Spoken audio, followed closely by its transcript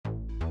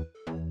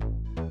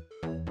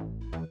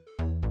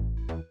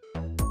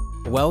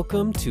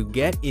Welcome to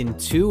Get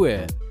Into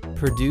It,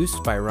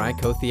 produced by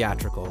Ryco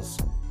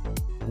Theatricals.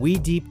 We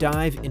deep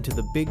dive into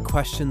the big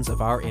questions of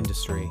our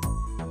industry.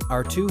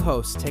 Our two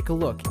hosts take a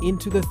look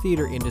into the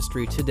theater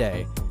industry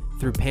today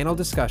through panel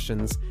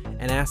discussions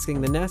and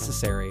asking the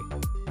necessary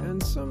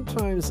and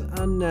sometimes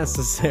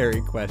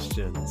unnecessary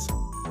questions.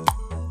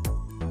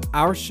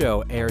 Our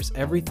show airs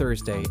every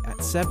Thursday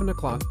at 7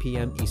 o'clock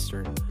p.m.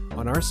 Eastern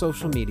on our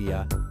social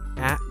media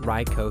at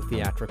Ryco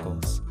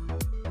Theatricals.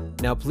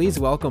 Now please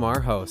welcome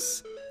our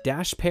hosts,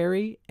 Dash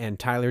Perry and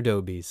Tyler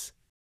Dobies.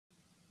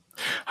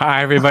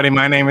 Hi, everybody.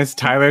 My name is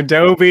Tyler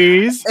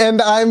Dobies.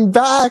 And I'm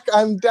back.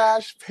 I'm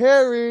Dash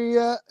Perry.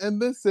 And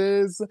this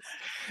is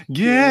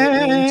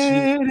Get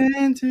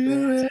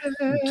into it.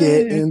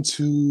 Get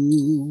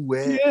Into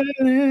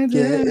It.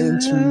 Get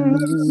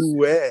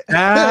Into It.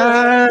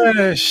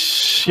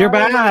 Dash, you're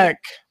back.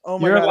 Oh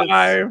my You're God,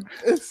 alive.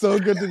 It's so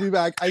good to be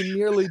back. I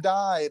nearly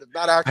died.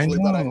 Not actually,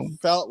 but I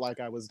felt like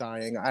I was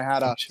dying. I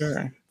had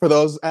for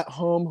those at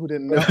home who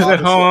didn't know.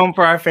 At home,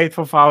 for our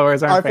faithful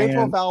followers, our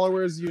faithful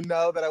followers, you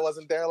know that I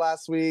wasn't there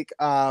last week.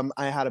 I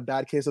had a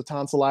bad case of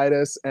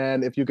tonsillitis,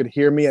 and if you could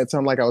hear me, it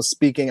sounded like I was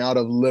speaking out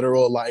of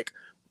literal like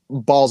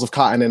balls of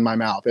cotton in my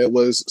mouth. It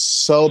was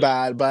so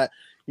bad, but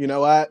you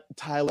know what?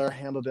 Tyler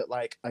handled it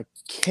like a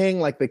king,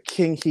 like the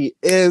king he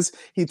is.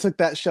 He took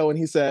that show and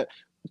he said,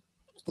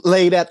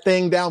 lay that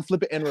thing down,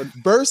 flip it, and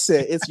reverse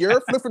it. It's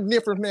your flipper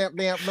different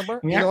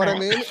number. You know what I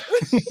mean?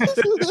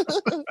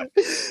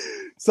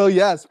 So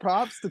yes,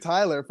 props to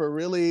Tyler for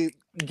really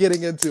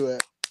getting into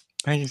it.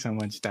 Thank you so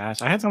much,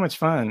 Dash. I had so much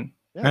fun.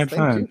 Yes, I had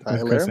fun you,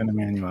 with Chris and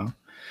Emmanuel.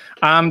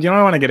 Do you know what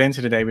I want to get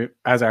into today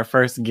as our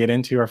first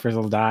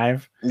little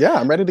dive? Yeah,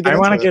 I'm ready to get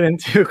into it. I want to get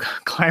into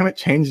climate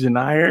change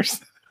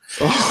deniers.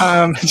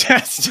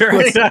 Just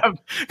straight up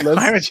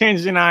climate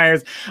change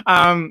deniers.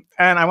 And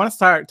I want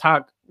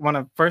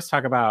to first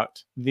talk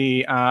about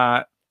the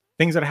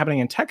things that are happening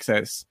in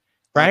Texas,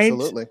 right?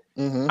 Absolutely.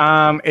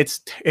 Mm-hmm.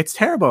 It's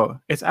terrible.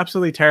 It's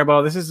absolutely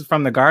terrible. This is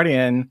from The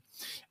Guardian.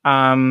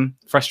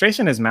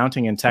 Frustration is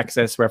mounting in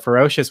Texas, where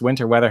ferocious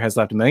winter weather has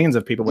left millions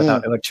of people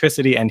without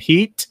electricity and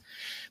heat.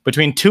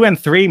 Between 2 and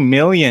 3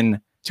 million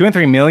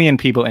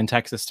people in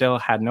Texas still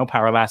had no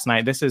power last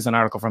night. This is an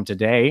article from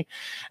today,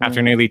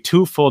 after nearly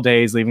 2 full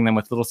days, leaving them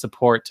with little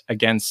support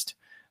against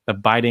the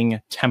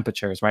biting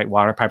temperatures, right?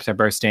 Water pipes are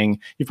bursting.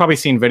 You've probably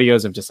seen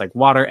videos of just like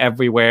water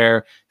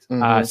everywhere,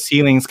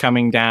 ceilings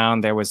coming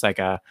down. There was like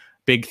a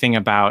big thing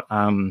about,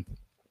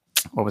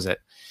 what was it?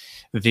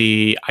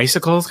 The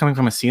icicles coming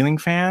from a ceiling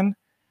fan.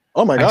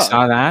 Oh my God. I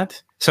saw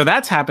that. So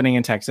that's happening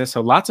in Texas.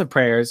 So lots of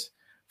prayers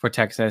for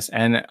Texas.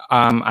 And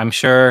I'm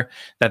sure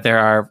that there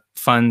are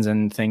funds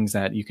and things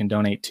that you can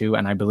donate to.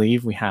 And I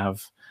believe we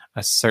have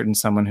a certain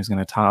someone who's going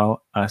to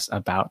tell us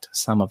about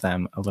some of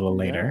them a little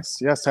later.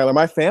 Yes, Tyler.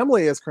 My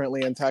family is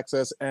currently in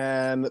Texas,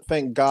 and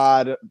thank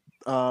God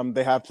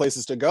they have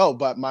places to go.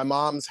 But my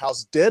mom's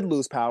house did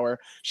lose power.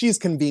 She's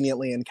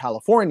conveniently in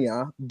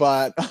California,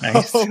 but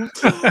nice.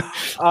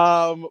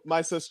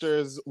 My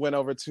sisters went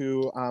over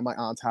to my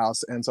aunt's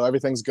house, and so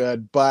everything's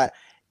good. But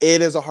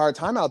it is a hard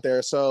time out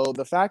there. So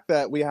the fact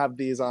that we have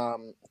these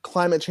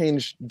climate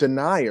change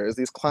deniers,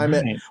 these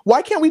climate,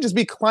 why can't we just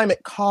be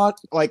climate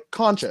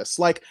conscious?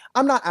 Like,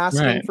 I'm not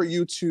asking for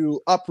you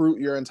to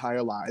uproot your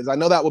entire lives. I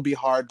know that would be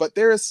hard, but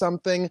there is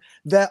something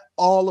that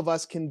all of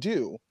us can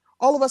do.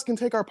 All of us can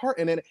take our part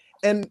in it.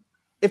 And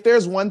if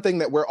there's one thing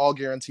that we're all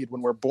guaranteed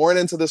when we're born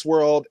into this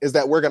world, is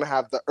that we're going to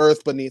have the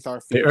earth beneath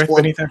our feet. The earth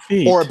beneath our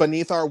feet. Or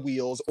beneath our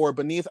wheels, or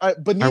beneath our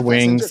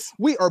wings.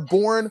 We are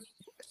born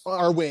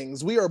our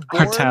wings. We are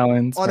born our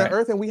talents, on an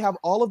earth, and we have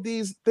all of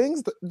these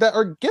things that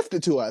are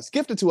gifted to us,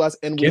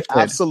 and we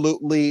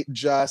absolutely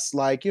just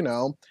like,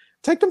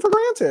 take them for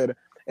granted.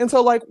 And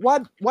so like,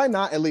 why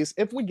not, at least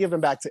if we give them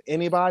back to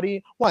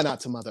anybody, why not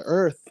to Mother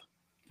Earth?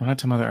 Why not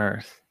to Mother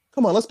Earth?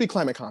 Come on, let's be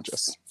climate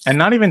conscious. And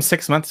not even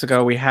 6 months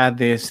ago, we had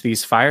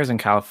these fires in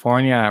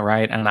California,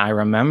 right? And I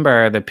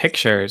remember the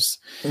pictures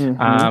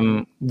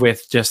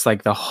with just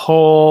like the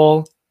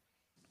whole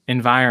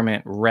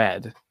environment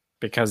red,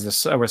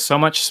 because there was so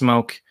much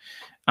smoke.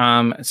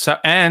 And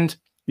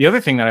the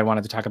other thing that I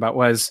wanted to talk about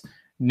was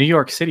New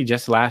York City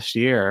just last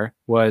year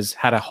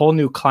had a whole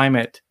new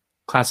climate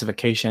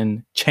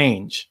classification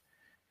change.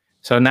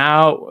 So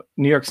now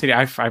New York City,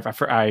 I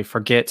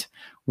forget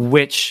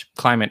which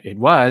climate it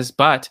was,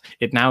 but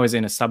it now is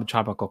in a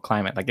subtropical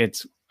climate. Like,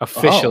 it's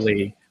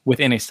officially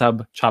within a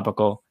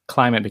subtropical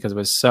climate, because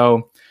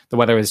the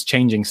weather is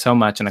changing so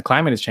much and the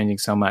climate is changing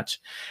so much.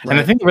 And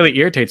the thing that really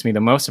irritates me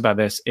the most about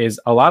this is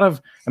not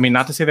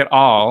to say that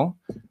all,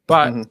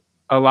 but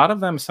a lot of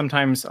them,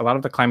 sometimes a lot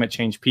of the climate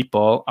change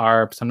people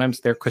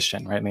they're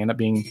Christian, right? And they end up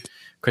being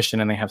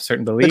Christian and they have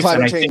certain beliefs. The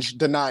climate change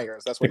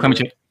deniers. That's what climate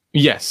change.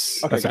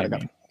 Yes. Okay, that's what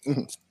I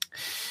mean.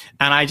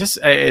 And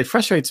it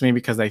frustrates me,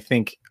 because I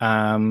think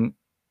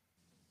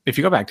if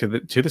you go back to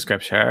the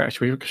scripture,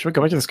 should we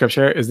go back to the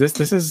scripture?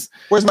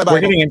 Where's my Bible?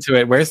 We're getting into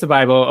it. Where's the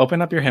Bible?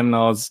 Open up your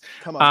hymnals.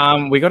 Come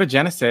on. We go to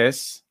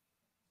Genesis,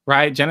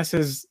 right?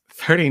 Genesis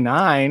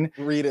 39,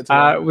 Read it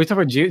to me. we talk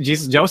about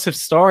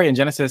Joseph's story in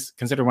Genesis,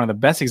 considered one of the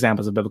best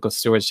examples of biblical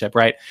stewardship,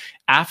 right?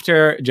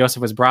 After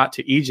Joseph was brought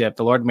to Egypt,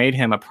 the Lord made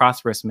him a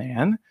prosperous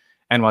man.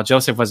 And while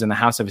Joseph was in the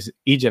house of his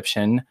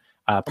Egyptian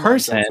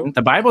person,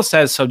 the Bible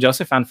says, so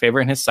Joseph found favor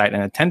in his sight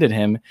and attended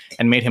him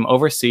and made him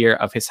overseer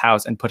of his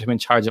house and put him in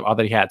charge of all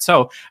that he had.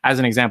 So as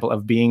an example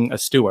of being a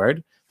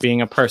steward,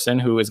 being a person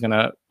who is going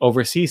to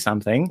oversee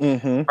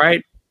something,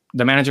 right?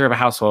 The manager of a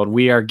household,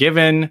 we are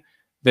given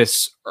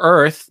this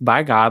earth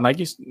by God, like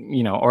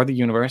you know, or the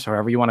universe, or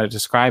however you want to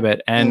describe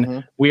it.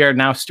 And we are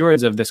now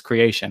stewards of this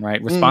creation,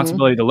 right?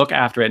 Responsibility to look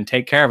after it and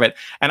take care of it.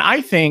 And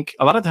I think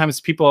a lot of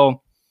times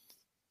people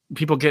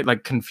get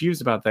like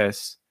confused about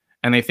this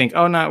and they think,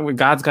 oh no,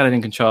 God's got it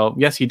in control.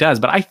 Yes, he does.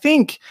 But I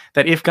think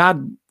that if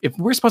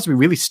we're supposed to be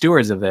really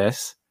stewards of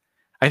this,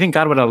 I think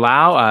God would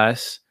allow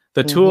us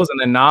the tools and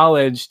the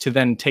knowledge to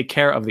then take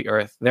care of the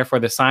earth. Therefore,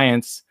 the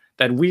science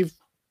that we've,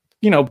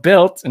 you know,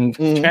 built and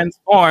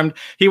transformed,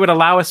 he would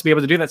allow us to be able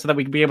to do that so that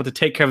we could be able to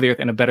take care of the earth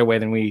in a better way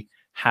than we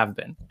have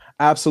been.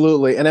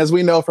 Absolutely. And as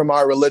we know from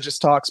our religious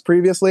talks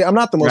previously, I'm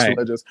not the most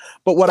religious,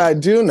 but what I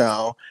do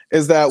know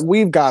is that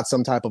we've got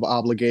some type of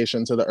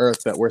obligation to the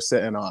earth that we're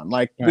sitting on.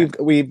 Like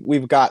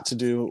we've got to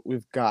do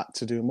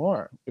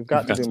more. We've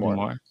got to do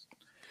more.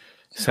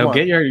 So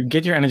get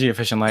your energy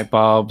efficient light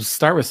bulbs,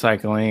 start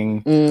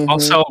recycling.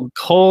 Also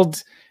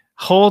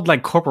hold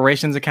like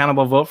corporations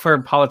accountable. Vote for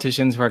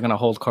politicians who are going to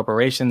hold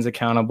corporations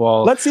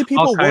accountable. Let's see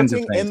people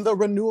working in the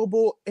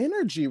renewable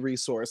energy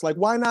resource. Like,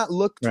 why not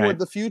look toward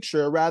the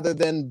future rather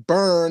than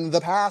burn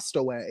the past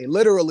away?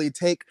 Literally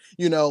take,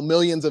 you know,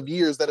 millions of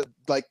years that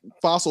like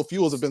fossil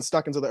fuels have been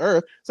stuck into the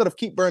earth. Instead of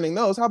keep burning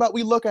those, how about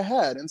we look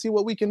ahead and see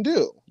what we can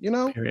do, you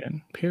know?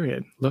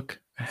 Period. Look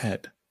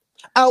ahead.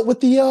 Out with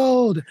the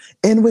old,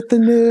 in with the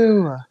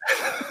new.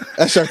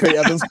 As Sharpay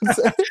Evans would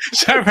say.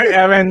 Sharpay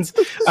Evans.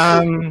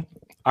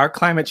 Our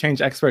climate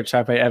change expert,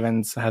 Sharpay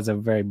Evans, has a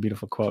very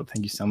beautiful quote.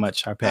 Thank you so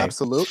much, Sharpay.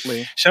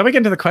 Absolutely. Shall we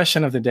get to the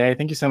question of the day?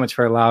 Thank you so much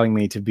for allowing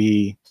me to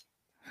be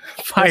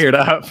fired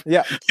up.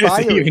 Yeah, this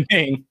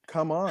evening.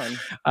 Come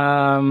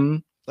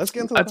on. Let's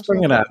get into the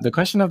bring it up. The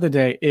question of the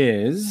day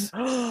is,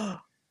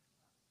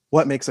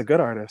 what makes a good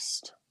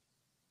artist?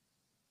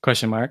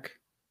 Question mark.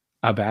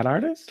 A bad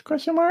artist?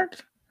 Question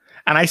mark.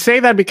 And I say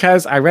that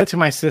because I read it to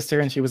my sister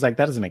and she was like,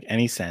 that doesn't make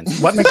any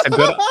sense. What makes a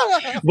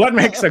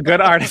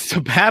good artist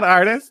a bad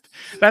artist?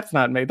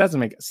 Doesn't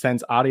make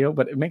sense audio,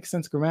 but it makes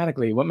sense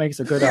grammatically. What makes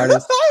a good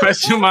artist?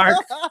 Question mark.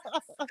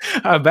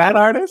 A bad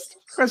artist?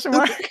 Question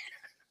mark.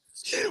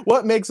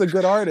 What makes a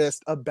good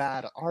artist a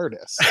bad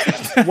artist?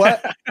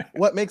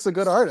 What makes a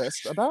good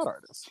artist a bad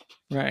artist?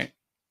 Right.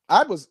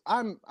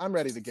 I'm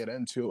ready to get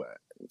into it.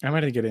 I'm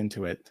ready to get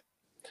into it.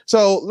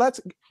 So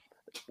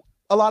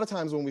a lot of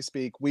times when we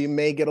speak, we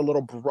may get a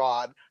little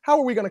broad. How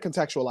are we going to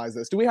contextualize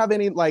this? Do we have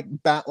any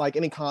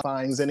any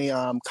confines, any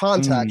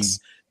context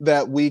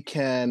that we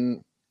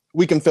can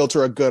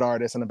filter a good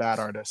artist and a bad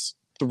artist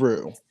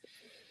through?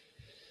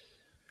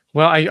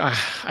 Well,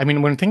 I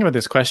mean, when thinking about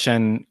this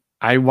question,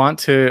 I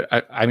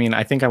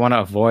think I want to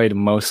avoid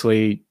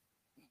mostly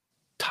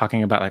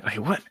talking about like,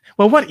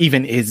 what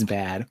even is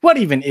bad? What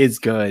even is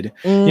good?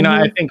 You know,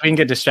 I think we can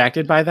get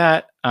distracted by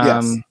that.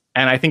 Yes.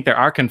 And I think there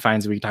are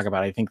confines we can talk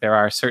about. I think there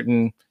are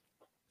certain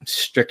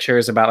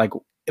strictures about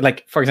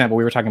like, for example,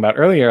 we were talking about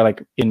earlier,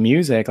 like in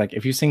music, like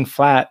if you sing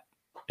flat,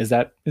 is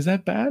that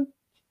bad?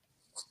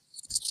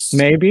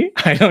 Maybe.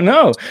 I don't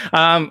know.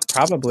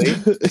 Probably.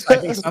 I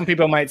think some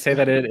people might say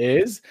that it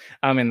is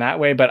in that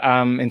way. But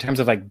in terms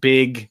of like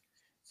big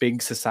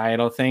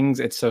societal things,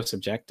 it's so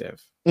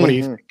subjective. What do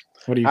you think?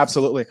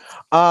 Absolutely.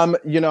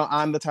 You know,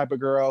 I'm the type of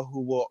girl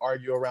who will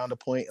argue around a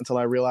point until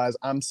I realize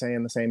I'm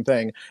saying the same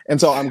thing. And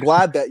so I'm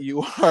glad that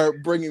you are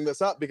bringing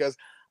this up because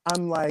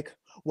I'm like,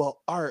 well,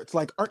 art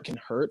can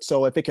hurt.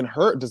 So if it can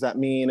hurt, does that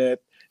mean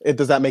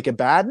does that make it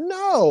bad?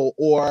 No.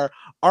 Or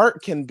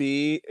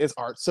is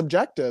art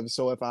subjective?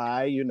 So if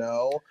I, you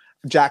know,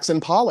 Jackson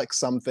Pollock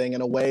something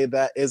in a way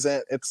that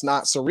it's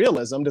not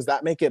surrealism, does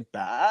that make it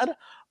bad?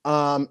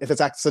 If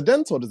it's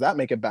accidental, does that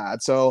make it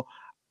bad? So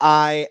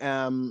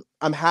I'm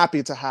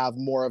happy to have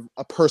more of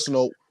a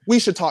personal, we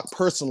should talk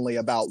personally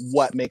about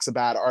what makes a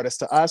bad artist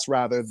to us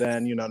rather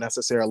than, you know,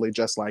 necessarily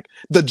just like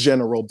the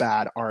general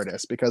bad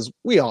artist, because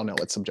we all know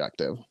it's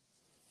subjective.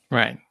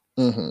 Right.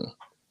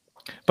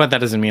 But that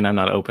doesn't mean I'm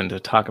not open to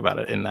talk about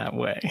it in that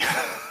way.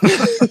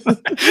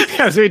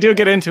 Because we do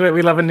get into it.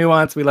 We love a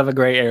nuance. We love a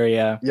gray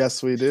area.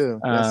 Yes, we do.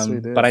 Yes,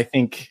 we do. But I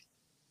think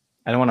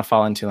I don't want to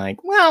fall into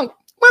like, well,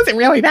 was it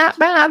really that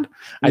bad?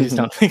 I just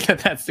don't think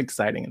that's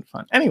exciting and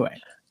fun. Anyway.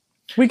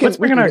 Let's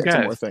bring in our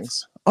guests. More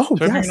things. Oh, yes.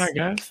 Bring in our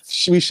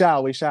guests? We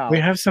shall. We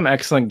have some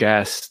excellent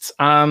guests.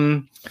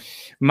 Our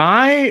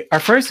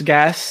first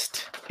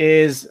guest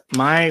is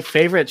my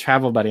favorite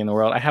travel buddy in the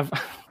world. I have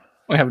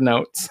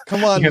notes.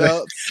 Come on,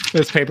 notes.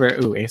 This paper.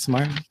 Ooh,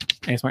 ASMR.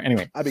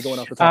 Anyway. I'd be going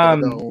off the top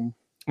of the dome.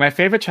 My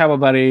favorite travel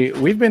buddy.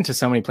 We've been to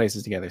so many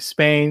places together.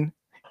 Spain,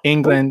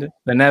 England,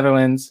 the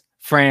Netherlands,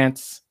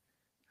 France.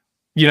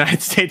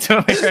 United States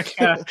of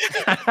America.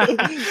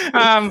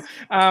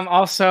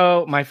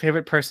 Also, my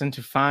favorite person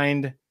to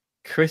find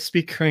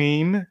Krispy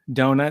Kreme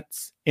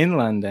donuts in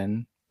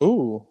London.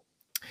 Ooh.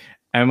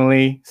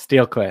 Emily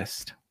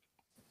Steelquist.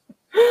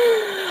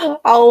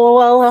 Oh,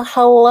 well,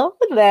 hello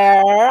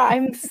there.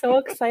 I'm so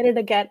excited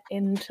to get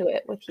into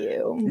it with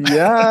you.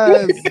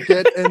 Yes,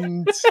 get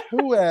into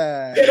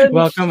it.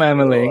 Welcome,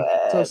 Emily.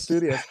 So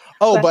studious.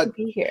 Oh, Glad but to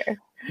be here.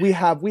 we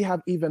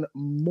have even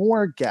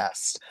more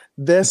guests.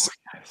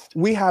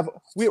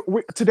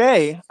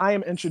 Today I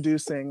am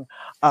introducing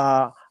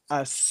a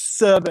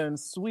Southern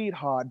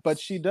sweetheart, but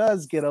she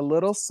does get a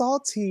little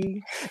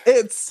salty.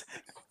 It's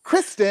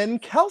Kristen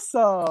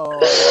Kelso.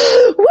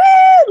 Woo!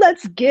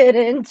 Let's get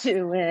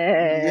into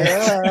it.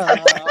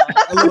 Yeah,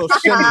 a little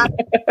shimmy.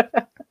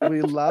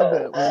 We love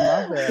it. We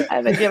love it. I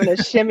haven't given a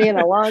shimmy in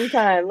a long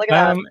time. Look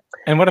at that.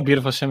 And what a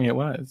beautiful shimmy it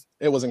was.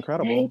 It was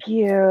incredible. Thank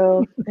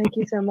you. Thank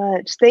you so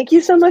much. Thank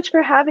you so much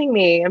for having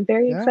me. I'm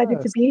very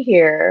excited to be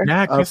here.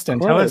 Yeah, Kristen,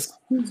 tell course.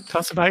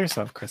 us about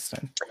yourself,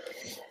 Kristen.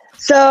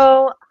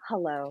 So,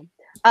 hello.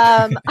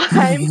 I'm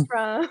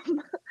from.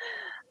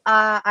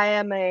 I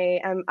am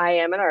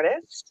an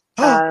artist.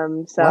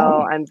 So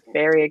Wow. I'm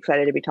very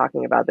excited to be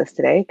talking about this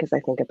today because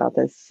I think about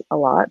this a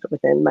lot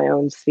within my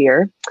own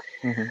sphere.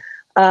 Mm-hmm.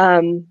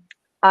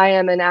 I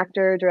am an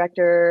actor,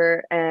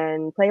 director,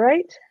 and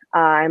playwright.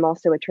 I'm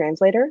also a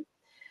translator.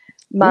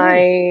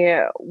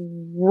 My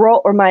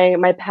role or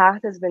my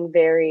path has been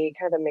very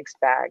kind of a mixed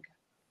bag.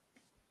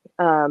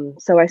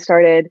 So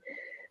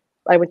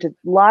I went to a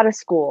lot of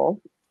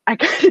school. I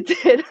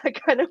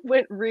kind of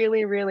went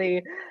really,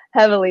 really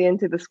heavily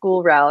into the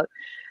school route.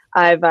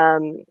 I'm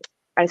from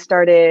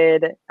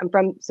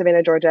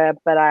Savannah, Georgia,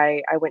 but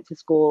I went to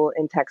school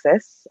in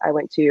Texas. I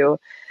went to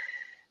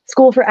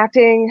school for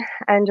acting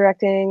and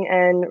directing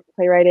and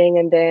playwriting.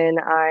 And then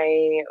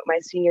my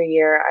senior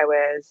year, I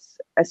was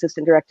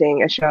assistant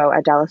directing a show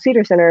at Dallas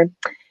Theater Center.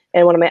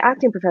 And one of my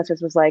acting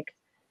professors was like,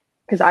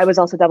 because I was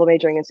also double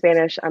majoring in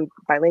Spanish, I'm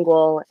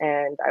bilingual,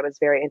 and I was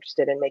very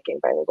interested in making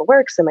bilingual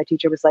works. So my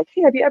teacher was like,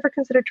 hey, have you ever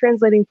considered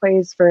translating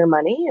plays for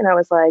money? And I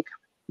was like,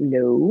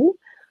 no,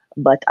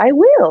 but I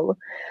will.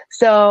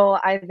 So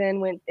I then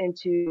went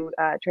into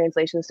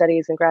translation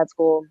studies in grad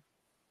school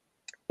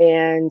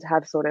and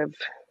have sort of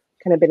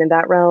kind of been in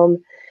that realm.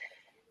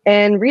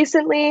 And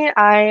recently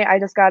I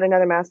just got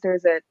another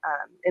master's at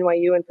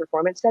NYU in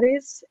performance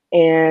studies.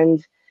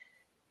 And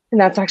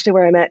that's actually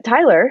where I met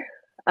Tyler.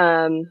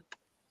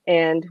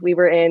 And we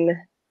were in,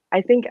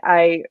 I think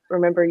I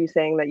remember you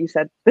saying that you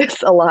said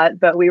this a lot,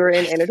 but we were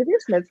in Anna Devere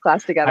Smith's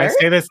class together. I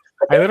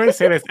literally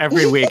say this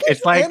every week.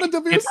 It's like,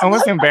 it's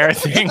almost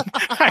embarrassing.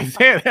 I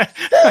say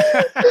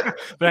that.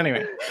 But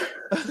anyway,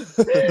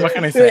 what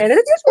can I say? Anna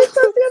Devere Smith's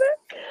class together?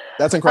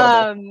 That's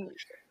incredible.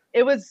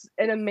 It was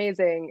an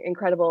amazing,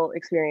 incredible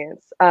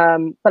experience.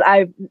 But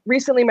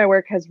recently my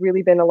work has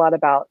really been a lot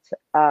about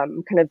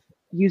kind of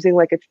using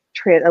like a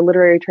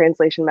literary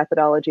translation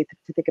methodology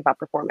to think about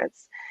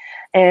performance.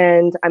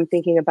 And I'm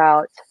thinking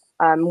about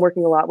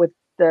working a lot with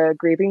the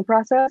grieving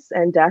process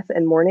and death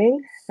and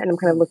mourning. And I'm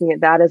kind of looking at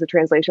that as a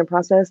translation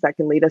process that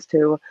can lead us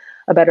to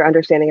a better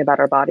understanding about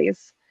our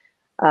bodies.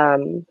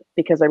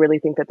 Because I really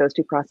think that those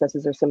two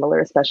processes are similar,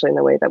 especially in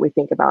the way that we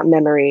think about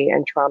memory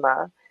and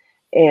trauma,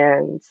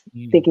 and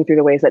thinking through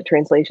the ways that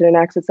translation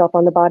enacts itself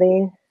on the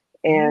body,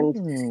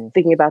 and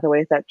thinking about the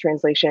ways that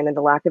translation and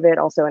the lack of it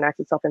also enacts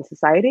itself in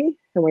society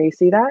and where you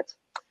see that.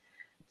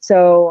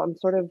 So I'm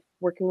sort of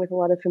working with a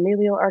lot of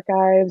familial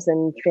archives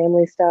and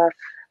family stuff.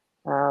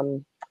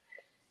 And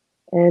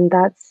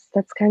that's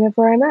kind of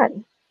where I'm at.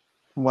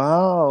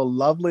 Wow,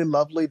 lovely,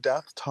 lovely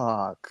death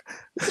talk.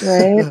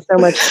 Right? So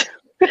much.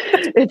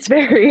 It's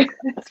very.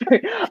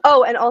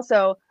 Oh, and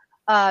also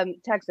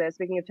Texas,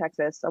 speaking of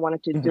Texas, I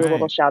wanted to do a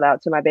little shout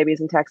out to my babies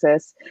in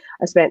Texas.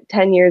 I spent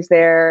 10 years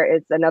there.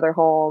 It's another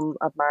home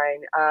of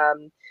mine.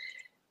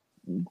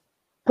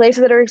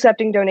 Places that are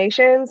accepting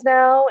donations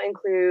now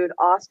include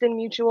Austin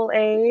Mutual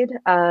Aid,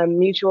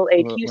 Mutual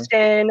Aid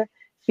Houston,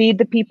 Feed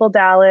the People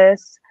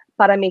Dallas,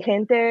 Para Mi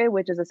Gente,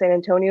 which is a San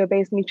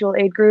Antonio-based mutual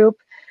aid group,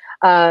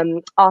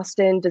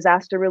 Austin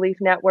Disaster Relief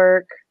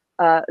Network,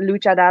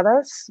 Lucha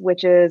Dadas,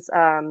 which is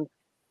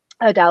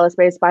a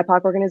Dallas-based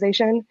BIPOC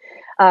organization,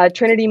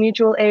 Trinity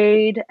Mutual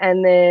Aid,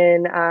 and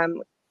then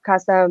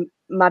Casa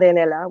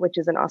Marianela, which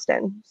is in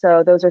Austin.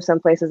 So those are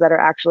some places that are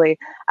actually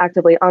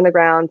actively on the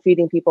ground,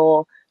 feeding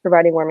people,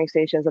 providing warming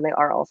stations, and they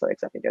are also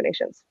accepting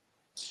donations.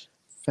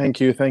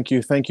 Thank you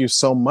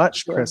so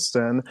much,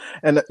 Kristen.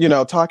 And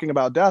talking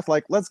about death,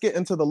 like, let's get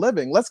into the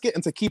living. Let's get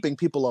into keeping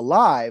people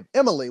alive.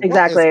 Emily,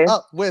 exactly. What is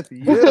up with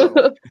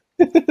you?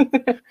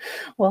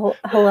 Well,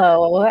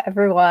 hello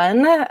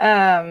everyone.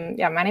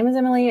 My name is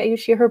Emily. I use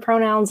she, her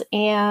pronouns,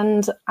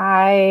 and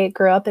I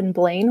grew up in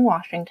Blaine,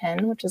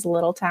 Washington, which is a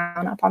little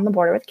town up on the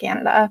border with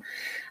Canada.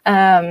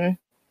 And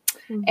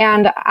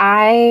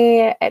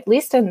I, at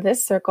least in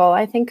this circle,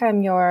 I think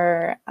I'm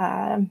your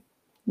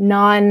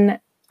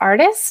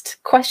non-artist ?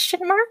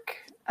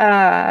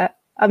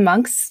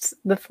 Amongst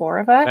the four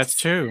of us. That's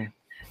true.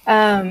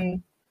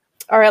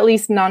 or at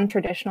least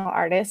non-traditional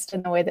artist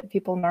in the way that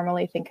people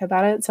normally think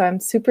about it. So I'm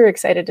super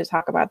excited to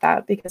talk about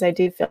that because I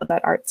do feel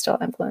that art still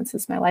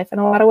influences my life in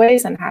a lot of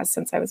ways and has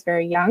since I was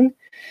very young.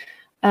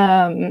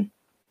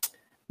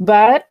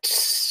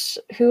 But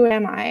who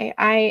am I?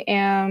 I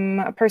am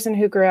a person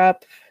who grew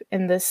up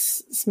in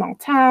this small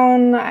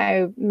town.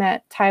 I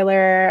met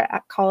Tyler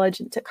at college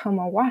in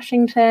Tacoma,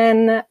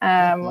 Washington,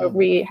 where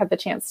we had the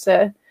chance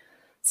to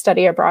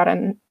study abroad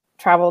and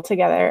travel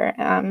together,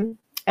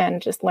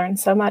 and just learn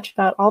so much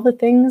about all the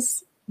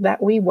things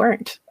that we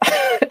weren't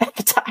at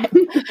the time,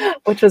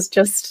 which was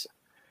just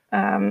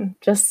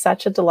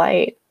such a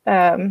delight.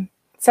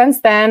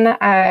 Since then,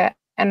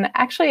 and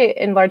actually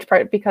in large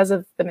part because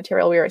of the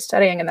material we were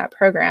studying in that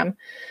program,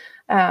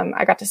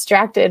 I got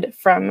distracted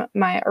from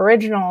my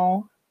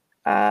original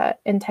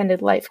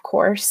intended life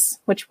course,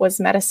 which was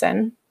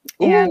medicine.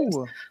 And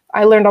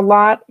I learned a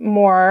lot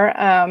more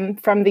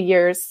from the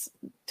years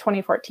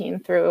 2014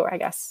 through, I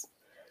guess,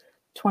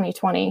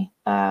 2020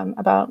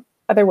 about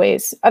other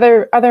ways,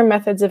 other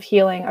methods of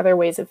healing, other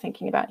ways of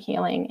thinking about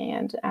healing,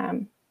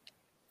 and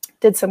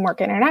did some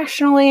work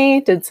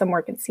internationally, did some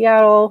work in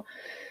Seattle,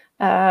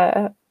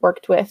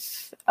 worked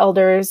with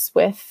elders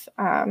with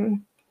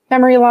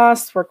memory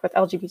loss, worked with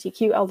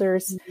LGBTQ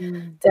elders,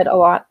 did a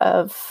lot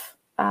of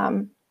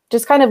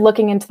just kind of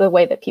looking into the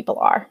way that people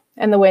are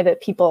and the way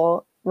that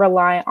people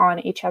rely on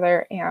each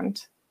other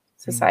and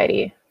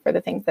society for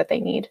the things that they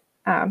need,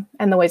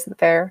 and the ways that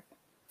they're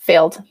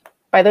failed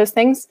by those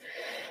things.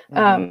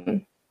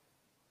 And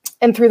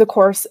through the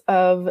course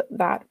of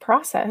that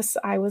process,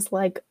 I was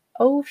like,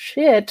 oh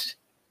shit,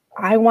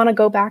 I want to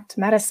go back to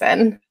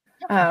medicine.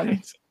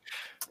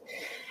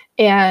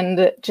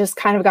 And just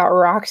kind of got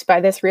rocked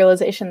by this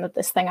realization that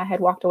this thing I had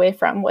walked away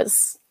from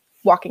was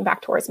walking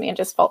back towards me and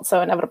just felt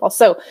so inevitable.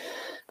 So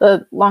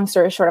the long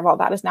story short of all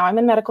that is now I'm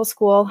in medical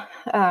school.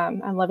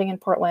 I'm living in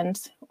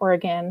Portland,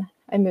 Oregon.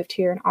 I moved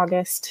here in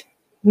August.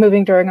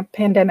 Moving during a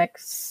pandemic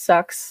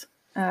sucks,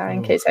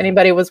 in case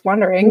anybody was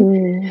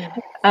wondering. Yeah.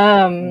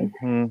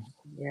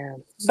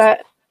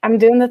 But I'm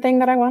doing the thing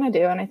that I want to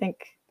do. And I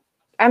think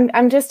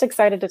I'm just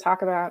excited to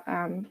talk about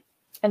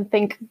and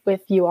think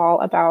with you all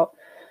about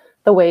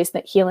the ways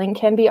that healing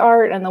can be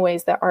art and the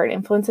ways that art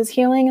influences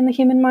healing in the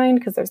human mind,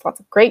 because there's lots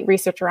of great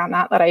research around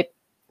that I,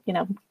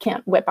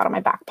 can't whip out of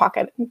my back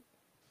pocket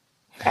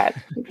at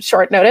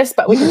short notice,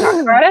 but we can talk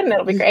about it and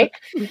it'll be great.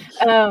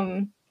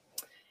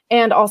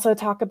 And also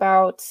talk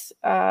about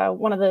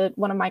one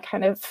of my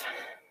kind of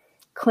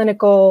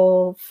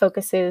clinical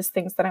focuses,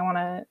 things that I want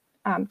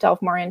to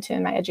delve more into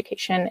in my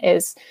education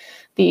is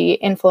the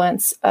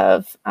influence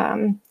of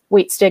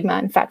weight stigma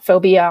and fat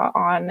phobia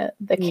on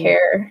the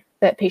care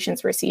that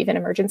patients receive in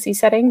emergency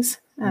settings,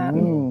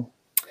 and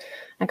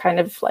kind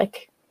of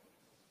like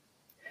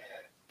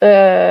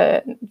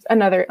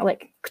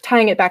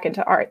tying it back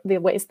into art, the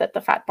ways that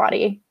the fat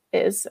body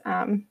is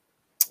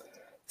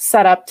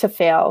set up to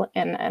fail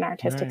in an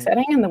artistic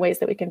setting and the ways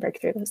that we can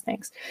break through those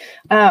things.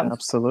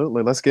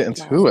 Absolutely. Let's get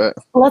into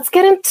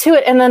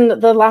it. And then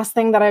the last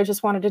thing that I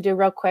just wanted to do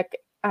real quick,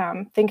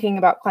 thinking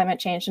about climate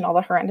change and all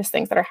the horrendous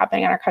things that are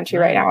happening in our country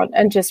right now,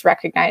 and just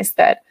recognize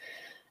that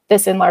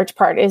this in large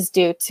part is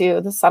due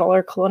to the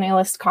settler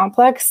colonialist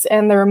complex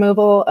and the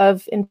removal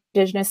of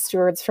indigenous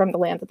stewards from the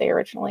land that they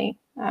originally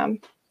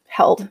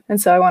held. And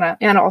so I want to,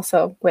 and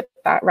also with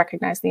that,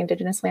 recognize the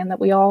indigenous land that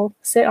we all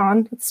sit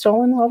on. It's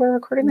stolen while we're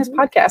recording this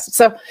podcast.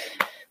 So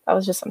that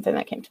was just something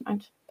that came to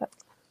mind. But.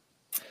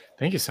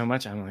 Thank you so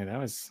much, Emily.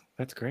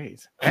 That's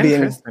great. And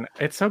Kristen,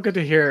 it's so good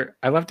to hear.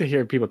 I love to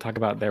hear people talk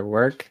about their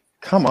work.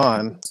 Come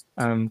on.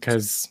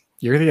 Because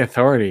you're the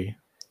authority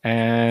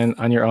and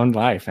on your own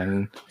life.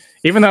 And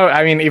even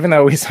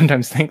though we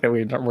sometimes think that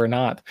we're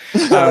not.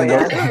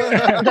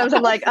 Sometimes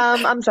I'm like,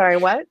 I'm sorry,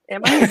 what?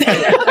 Am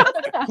I?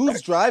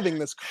 Who's driving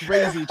this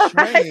crazy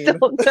train? I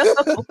don't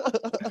know.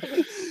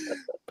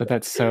 But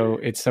it's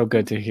so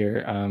good to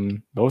hear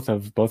both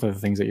of the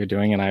things that you're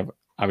doing. And I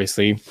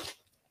obviously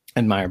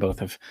admire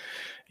both of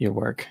your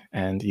work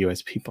and you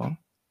as people.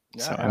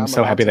 Yeah, so I'm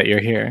so happy that you're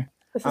here.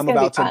 I'm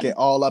about to get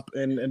all up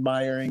in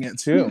admiring it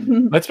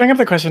too. Let's bring up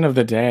the question of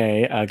the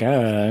day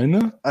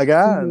again.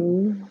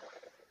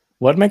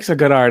 What makes a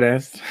good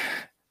artist?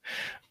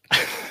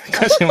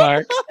 Question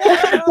mark.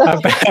 A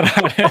bad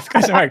artist?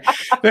 Question mark.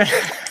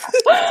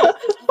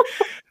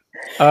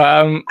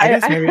 I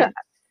guess maybe.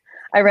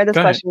 I read this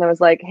question that was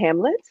like,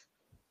 Hamlet?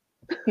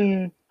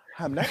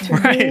 Hamlet?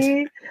 To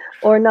be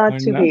or not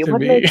to be?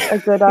 What makes a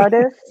good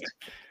artist?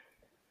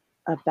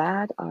 A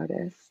bad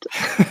artist.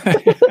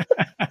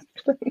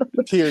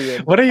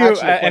 Period. What are you?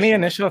 Any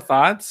initial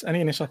thoughts? Any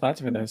initial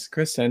thoughts for this,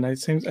 Kristen? It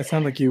sounds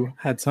like you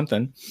had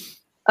something.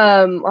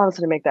 I was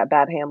going to make that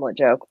bad Hamlet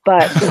joke,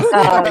 but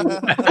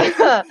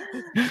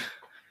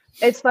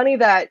it's funny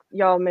that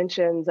y'all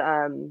mentioned,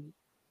 kind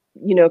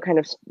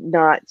of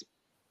not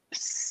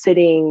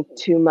sitting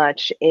too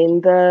much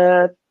in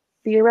the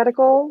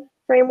theoretical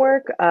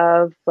framework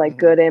of like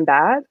good and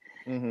bad,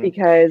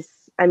 because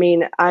I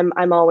mean,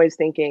 I'm always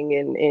thinking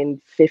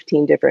in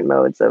 15 different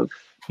modes of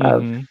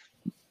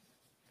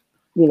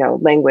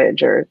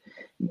language or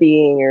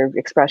being or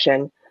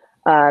expression.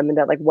 And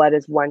that like, what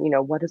does one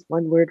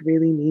word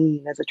really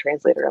mean as a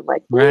translator? I'm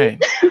like,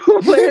 right.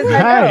 where does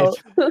that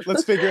go?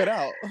 Let's figure it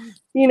out.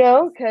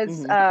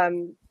 Because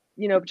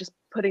just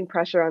putting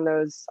pressure on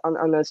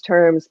those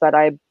terms. But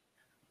I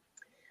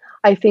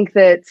think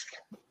it's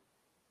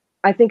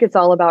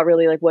all about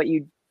really like what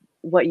you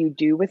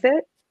do with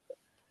it.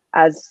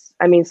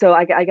 So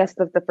I guess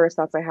the first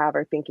thoughts I have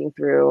are thinking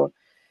through,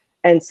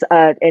 and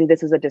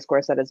this is a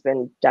discourse that has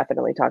been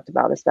definitely talked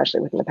about,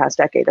 especially within the past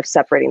decade, of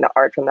separating the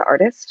art from the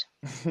artist.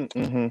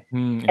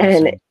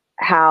 And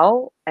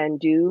how and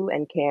do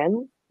and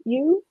can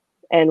you,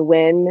 and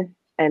when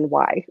and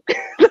why.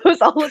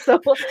 Those also,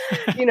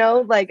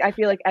 like I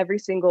feel like every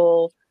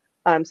single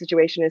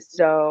situation is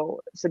so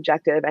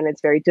subjective, and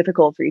it's very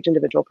difficult for each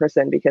individual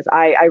person, because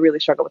I really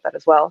struggle with that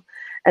as well.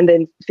 And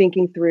then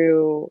thinking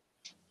through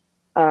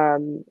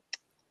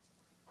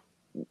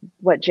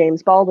what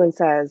James Baldwin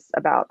says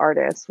about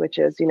artists, which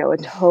is,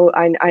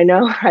 I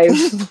know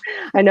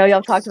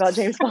y'all talked about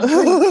James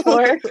Baldwin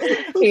before.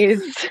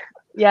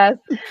 Yes,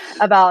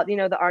 about,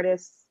 the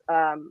artist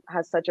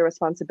has such a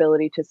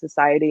responsibility to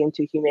society and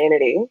to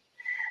humanity,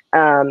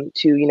 to,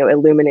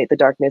 illuminate the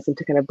darkness and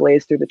to kind of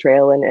blaze through the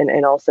trail,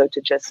 and also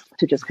to just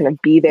kind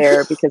of be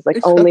there, because like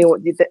only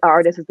the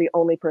artist is the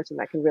only person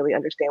that can really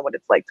understand what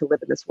it's like to live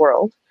in this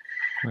world.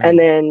 Right. And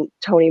then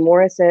Toni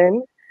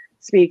Morrison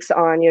speaks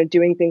on,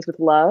 doing things with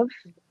love.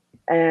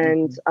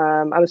 And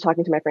I was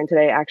talking to my friend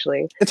today,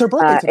 actually. It's her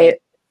birthday today.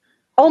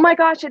 Oh my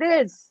gosh, it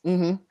is.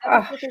 Happy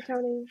birthday,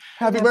 Tony.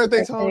 Happy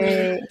birthday,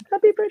 Tony.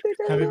 Happy birthday,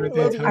 Tony. Happy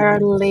birthday, Tony. Our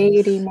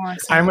Lady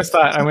Morrison. I almost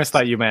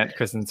thought you meant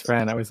Kristen's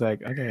friend. I was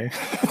like, okay.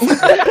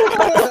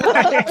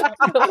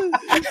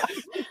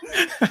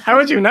 How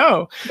would you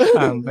know?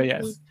 But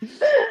yes.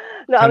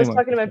 No, I was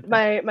talking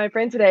to my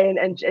friend today,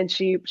 and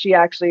she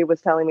actually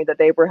was telling me that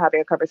they were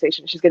having a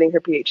conversation. She's getting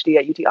her PhD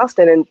at UT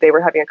Austin, and they were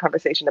having a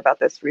conversation about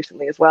this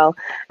recently as well,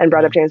 and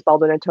brought up James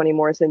Baldwin and Toni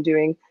Morrison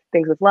doing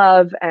things with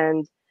love,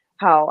 and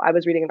how I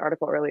was reading an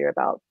article earlier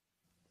about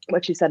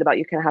what she said about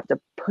you kind of have to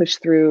push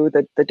through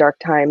the dark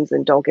times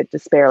and don't get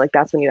despair. Like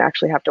that's when you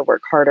actually have to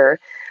work harder.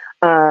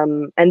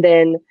 And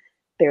then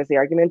there's the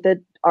argument that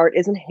art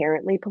is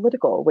inherently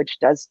political, which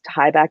does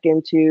tie back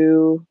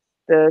into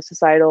the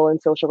societal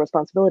and social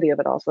responsibility of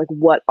it all. So like,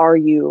 what are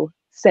you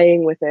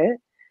saying with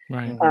it?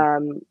 Right.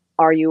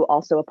 Are you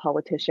also a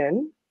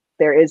politician?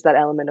 There is that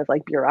element of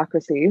like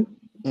bureaucracy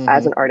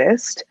as an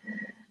artist.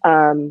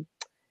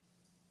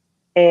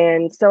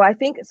 And so I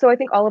think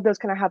all of those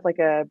kind of have like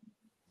a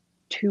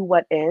to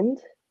what end.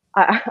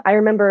 I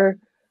remember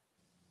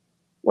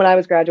when I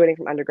was graduating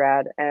from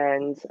undergrad,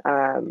 and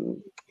I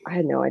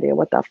had no idea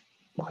what the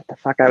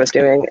fuck I was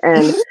doing,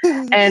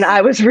 and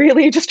I was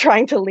really just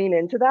trying to lean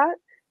into that,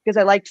 because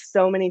I liked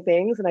so many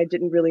things, and I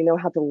didn't really know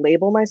how to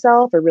label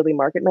myself or really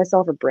market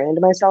myself or brand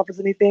myself as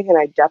anything. And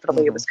I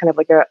definitely it was kind of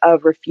like a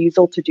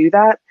refusal to do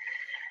that.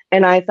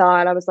 And I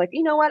thought, I was like,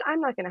 you know what?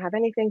 I'm not going to have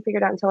anything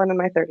figured out until I'm in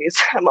my 30s.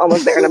 I'm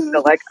almost there. And I'm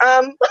still like,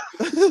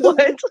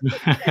 what?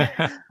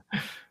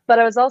 But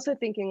I was also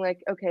thinking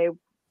like, okay,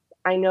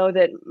 I know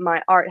that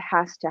my art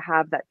has to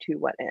have that to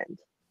what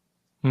end.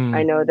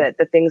 I know that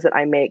the things that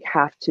I make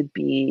have to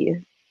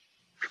be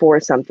for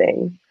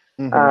something.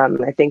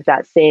 I think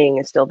that saying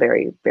is still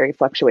very, very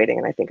fluctuating.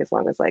 And I think as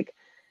long as like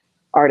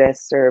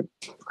artists or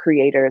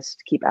creators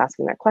keep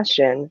asking that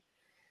question,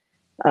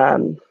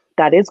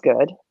 that is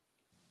good.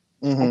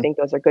 I think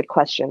those are good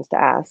questions to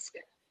ask.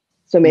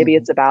 So maybe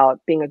it's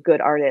about being a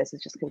good artist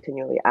is just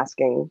continually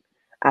asking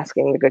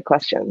the good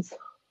questions.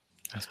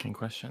 Asking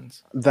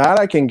questions. That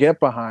I can get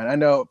behind. I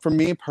know for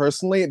me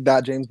personally,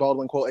 that James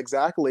Baldwin quote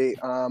exactly,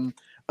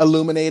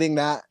 illuminating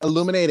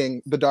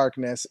the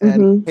darkness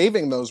and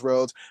paving those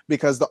roads,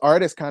 because the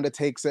artist kind of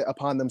takes it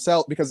upon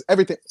themselves, because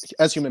everything,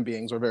 as human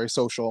beings, we're very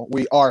social.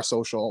 We are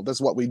social.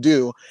 That's what we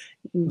do.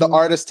 The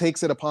artist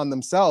takes it upon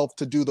themselves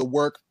to do the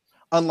work.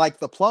 Unlike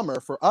the plumber,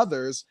 for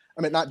others,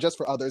 I mean, not just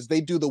for others, they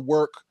do the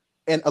work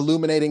and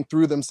illuminating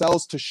through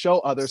themselves to show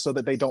others so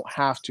that they don't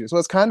have to. So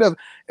it's kind of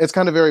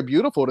very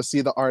beautiful to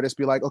see the artist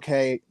be like,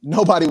 okay,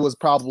 nobody was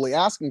probably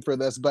asking for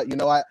this, but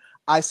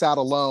I sat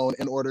alone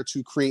in order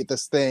to create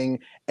this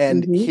thing,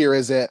 and here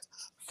is it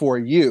for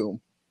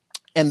you.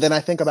 And then I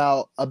think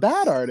about a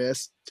bad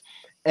artist,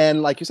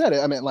 and like you said,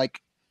 I mean, like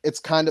it's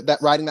kind of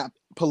that writing that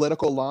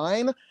political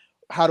line.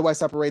 How do I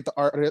separate the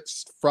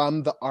artist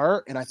from the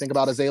art? And I think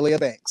about Azalea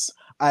Banks.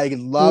 I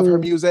love her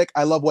music.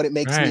 I love what it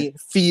makes me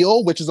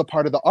feel, which is a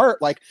part of the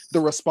art. Like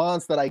the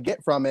response that I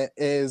get from it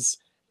is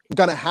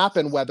going to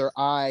happen whether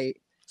I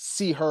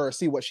see her or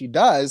see what she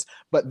does.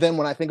 But then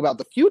when I think about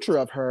the future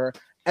of her,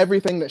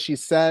 everything that she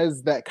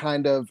says that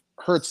kind of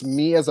hurts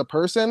me as a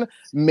person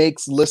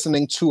makes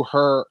listening to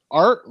her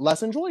art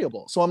less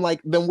enjoyable. So I'm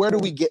like, then where do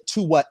we get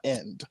to what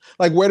end?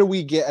 Like, where do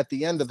we get at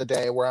the end of the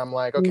day where I'm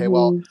like, okay,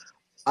 well,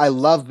 I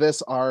love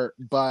this art,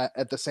 but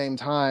at the same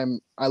time,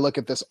 I look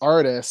at this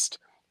artist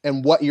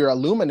and what you're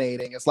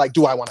illuminating is like,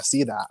 do I want to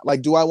see that?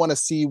 Like, do I want to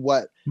see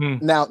what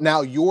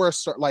now you're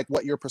like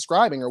what you're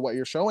prescribing or what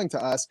you're showing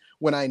to us,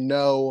 when I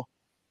know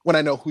when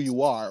I know who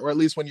you are, or at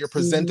least when you're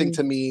presenting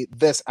to me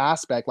this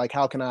aspect. Like,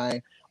 how can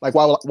I, like,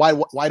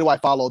 why do I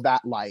follow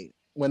that light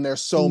when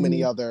there's so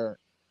many other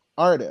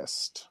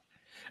artists?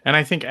 And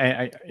I think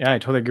I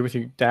totally agree with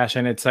you, Dash.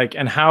 And it's like,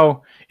 and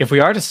how, if we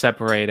are to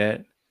separate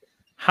it,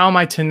 how am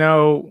I to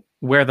know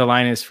where the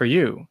line is for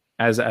you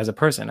as a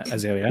person,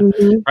 Azalea?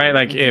 Right?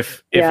 Like,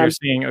 if you're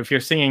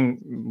singing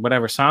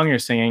whatever song you're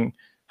singing,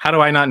 how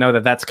do I not know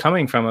that that's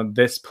coming from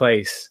this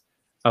place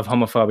of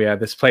homophobia,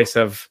 this place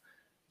of,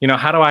 you know,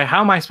 how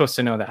am I supposed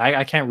to know that?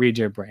 I can't read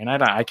your brain.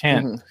 I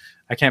can't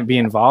be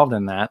involved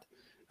in that.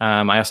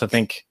 I also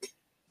think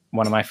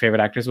one of my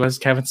favorite actors was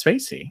Kevin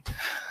Spacey.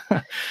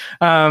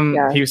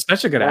 He was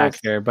such a good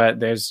actor, but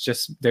there's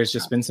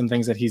just been some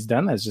things that he's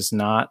done that's just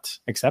not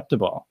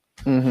acceptable.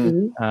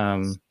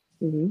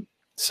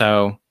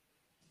 So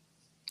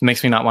it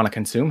makes me not want to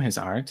consume his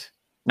art.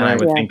 And I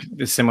would think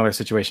the similar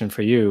situation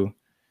for you,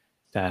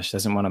 Dash,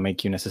 doesn't want to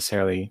make you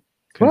necessarily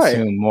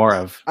consume more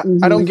of.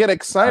 I don't get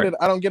excited.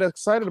 I don't get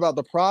excited about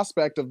the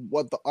prospect of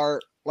what the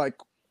art, like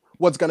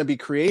what's going to be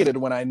created,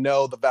 when I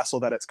know the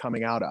vessel that it's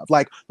coming out of.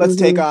 Like, let's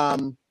take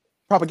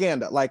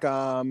propaganda, like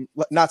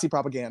Nazi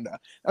propaganda.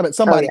 I mean,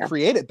 somebody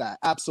created that,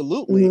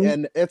 absolutely.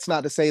 And it's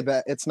not to say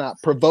that it's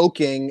not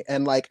provoking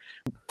and like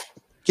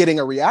getting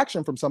a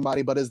reaction from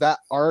somebody, but is that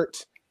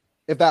art,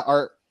 if that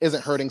art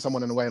isn't hurting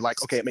someone in a way,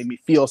 like, okay, it made me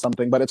feel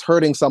something, but it's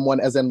hurting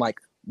someone as in like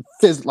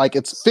like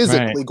it's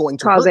physically going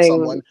to hurt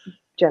someone,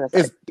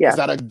 genocide. Is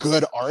that a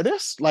good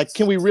artist? Like,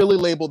 can we really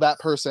label that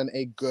person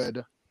a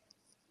good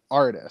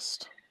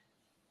artist?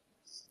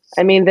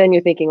 I mean, then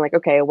you're thinking like,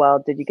 okay,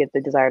 well, did you get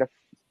the desired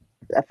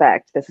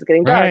effect? This is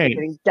getting dark,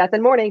 getting death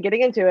and mourning,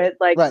 getting into it.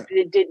 Like, was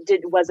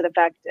it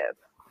effective?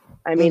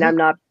 I mean, I'm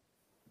not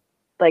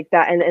like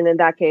that. And in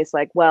that case,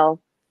 like,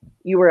 well,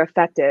 you were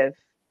effective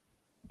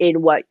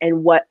in what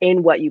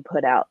you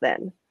put out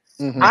then.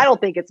 I don't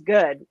think it's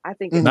good. I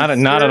think it's not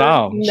at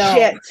all.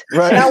 Shit.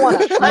 And I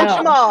want to punch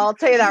them all. I'll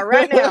tell you that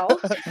right now.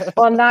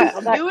 Well,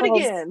 that do it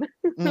again.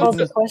 Calls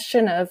the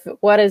question of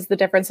what is the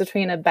difference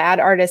between a bad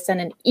artist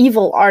and an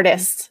evil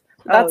artist.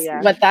 That's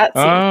what that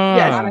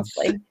seems,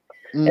 honestly.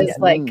 It's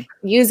like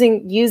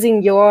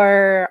using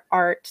your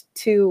art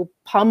to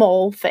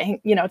pummel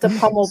to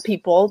pummel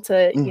people,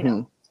 to you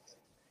know,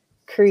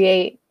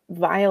 create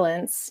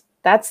violence.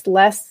 That's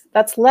less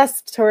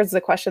towards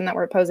the question that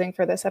we're posing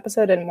for this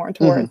episode, and more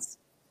towards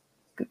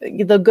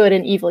the good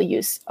and evil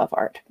use of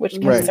art, which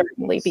can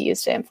certainly be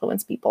used to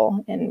influence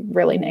people in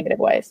really negative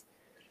ways.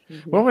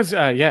 What was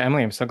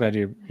Emily, I'm so glad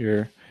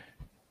you're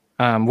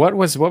what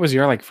was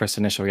your like first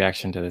initial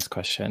reaction to this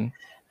question?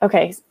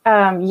 Okay.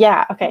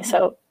 Okay.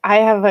 So I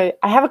have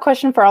a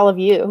question for all of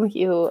you.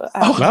 You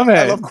love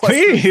it.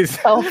 Please.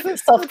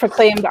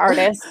 Self-proclaimed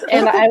artists.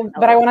 And I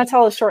want to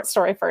tell a short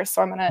story first.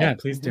 So I'm gonna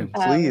please do.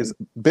 Please.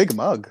 Big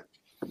mug.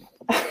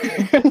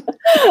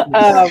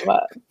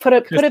 Put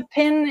a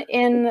pin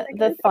in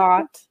the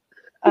thought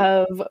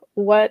of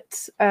what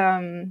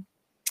to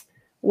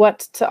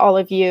all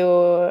of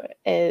you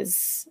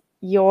is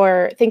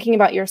your thinking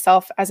about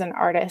yourself as an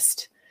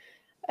artist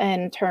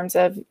in terms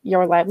of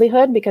your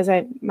livelihood, because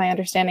my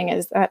understanding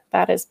is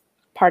that is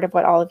part of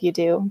what all of you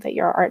do, that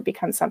your art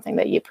becomes something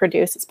that you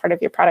produce. It's part of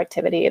your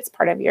productivity. It's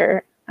part of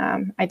your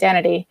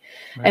identity.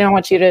 Right.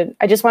 And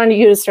I just wanted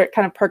you to start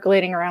kind of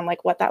percolating around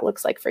like what that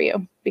looks like for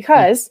you,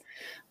 because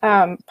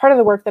part of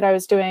the work that I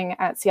was doing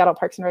at Seattle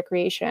Parks and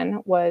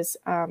Recreation was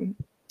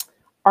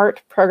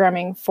art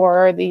programming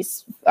for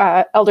these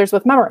elders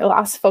with memory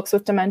loss, folks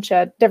with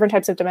dementia, different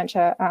types of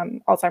dementia,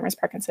 Alzheimer's,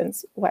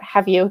 Parkinson's, what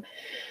have you.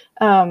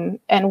 And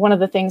one of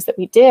the things that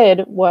we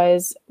did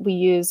was we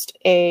used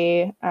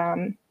it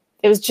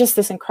was just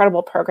this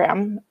incredible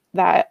program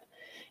that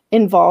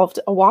involved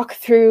a walk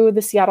through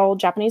the Seattle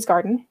Japanese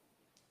Garden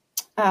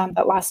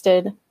that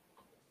lasted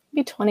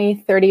maybe 20,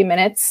 30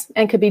 minutes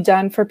and could be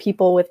done for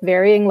people with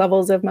varying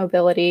levels of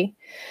mobility.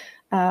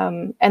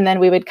 And then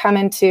we would come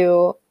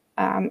into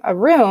a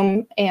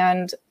room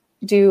and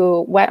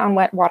do wet on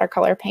wet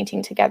watercolor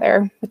painting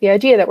together with the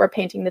idea that we're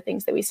painting the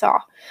things that we saw.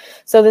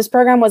 So this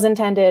program was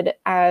intended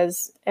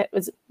as, it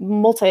was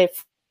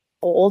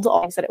multi-fold,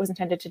 all things that it was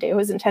intended to do. It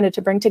was intended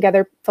to bring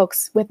together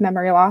folks with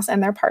memory loss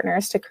and their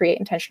partners to create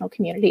intentional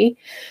community.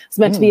 It's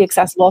meant to be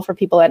accessible for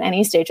people at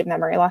any stage of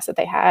memory loss that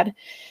they had.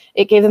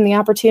 It gave them the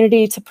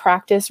opportunity to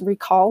practice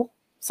recalling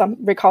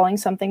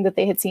something that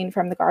they had seen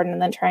from the garden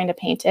and then trying to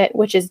paint it,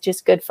 which is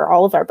just good for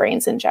all of our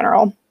brains in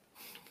general.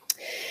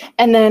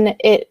 And then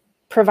it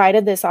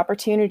provided this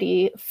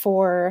opportunity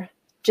for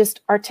just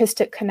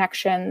artistic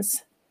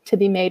connections to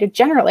be made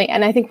generally.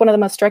 And I think one of the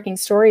most striking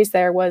stories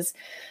there was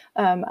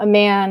a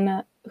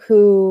man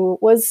who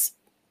was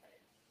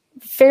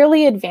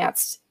fairly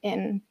advanced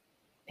in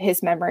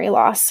his memory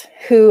loss,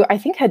 who I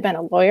think had been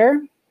a lawyer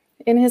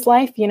in his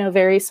life,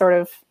 very sort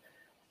of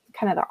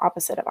kind of the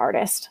opposite of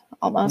artist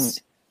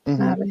almost,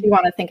 if you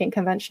want to think in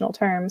conventional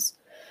terms.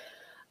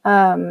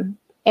 And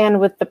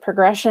with the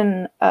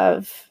progression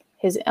of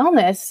his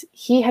illness,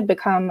 he had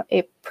become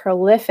a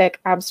prolific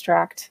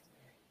abstract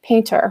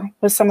painter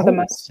with some of the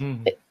most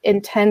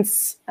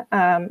intense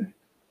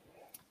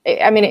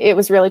I mean, it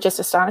was really just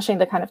astonishing,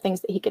 the kind of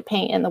things that he could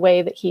paint and the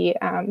way that he,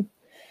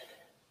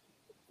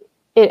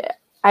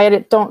 I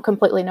don't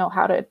completely know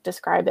how to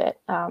describe it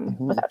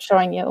without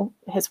showing you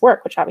his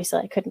work, which obviously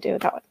I couldn't do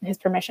without his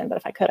permission, but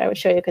if I could, I would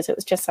show you, because it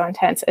was just so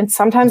intense. And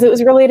sometimes it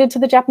was related to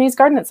the Japanese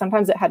garden, and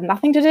sometimes it had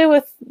nothing to do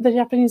with the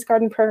Japanese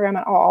garden program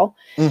at all.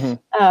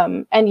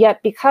 And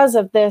yet, because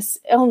of this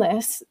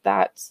illness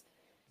that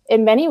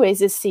in many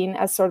ways is seen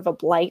as sort of a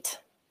blight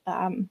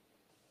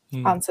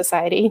on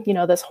society, you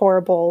know, this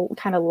horrible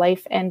kind of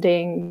life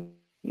ending,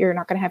 you're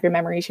not going to have your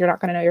memories, you're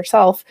not going to know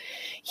yourself.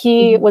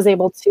 He was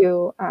able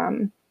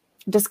to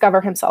discover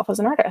himself as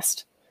an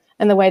artist,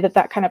 and the way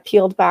that kind of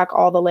peeled back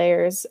all the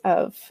layers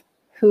of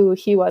who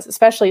he was,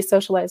 especially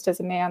socialized as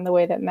a man, the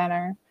way that men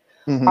are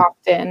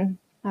often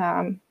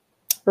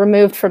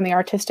removed from the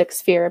artistic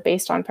sphere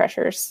based on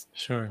pressures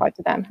applied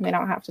to them. I mean, I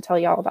don't have to tell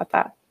you all about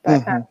that,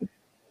 but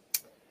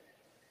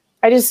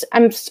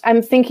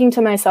I'm thinking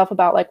to myself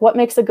about like what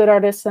makes a good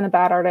artist and a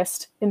bad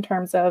artist, in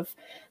terms of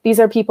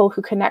these are people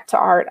who connect to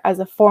art as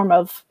a form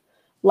of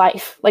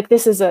life. Like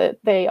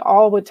they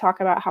all would talk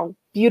about how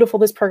beautiful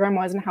this program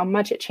was and how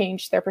much it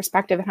changed their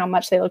perspective and how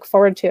much they look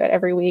forward to it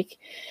every week.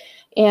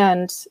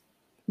 And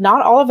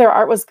not all of their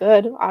art was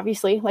good,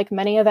 obviously. Like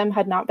many of them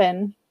had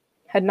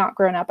not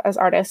grown up as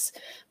artists,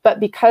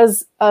 but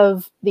because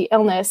of the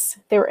illness,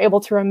 they were able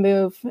to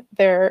remove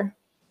their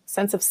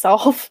sense of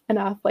self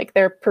enough, like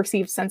their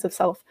perceived sense of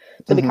self,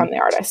 to become the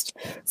artist.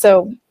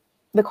 So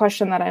the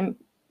question that I'm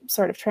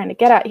sort of trying to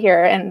get at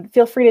here, and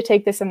feel free to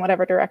take this in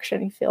whatever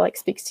direction you feel like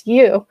speaks to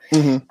you,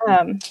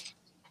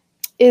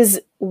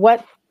 is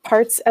what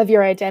parts of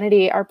your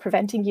identity are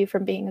preventing you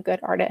from being a good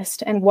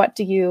artist? And what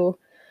do you,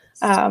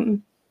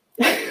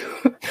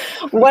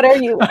 what are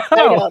you, I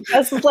know,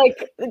 this is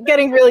like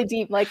getting really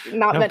deep, like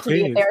not meant to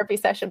be a therapy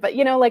session, but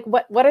you know, like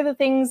what are the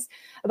things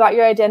about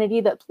your identity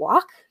that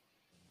block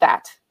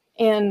that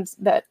and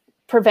that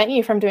prevent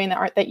you from doing the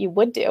art that you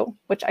would do,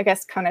 which I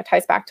guess kind of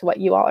ties back to what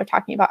you all are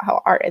talking about,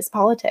 how art is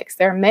politics.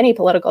 There are many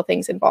political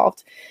things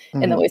involved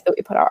in the ways that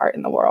we put our art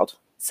in the world.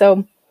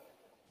 So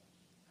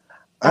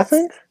I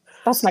think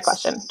that's my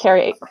question.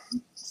 Carrie,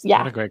 yeah.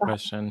 What a great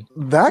question.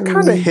 That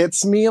kind of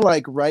hits me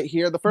like right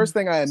here. The first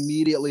thing I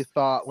immediately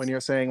thought when you're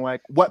saying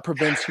like what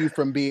prevents you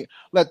from being,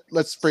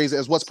 let's phrase it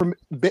as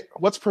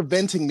what's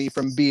preventing me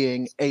from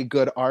being a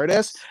good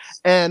artist.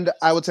 And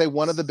I would say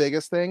one of the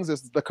biggest things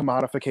is the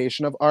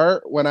commodification of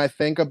art. When I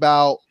think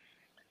about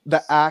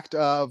the act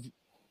of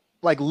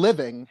like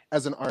living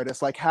as an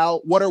artist, like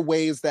what are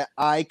ways that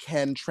I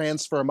can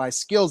transfer my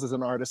skills as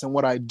an artist and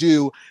what I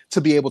do to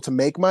be able to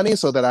make money,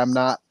 so that I'm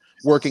not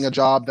working a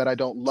job that I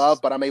don't love,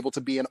 but I'm able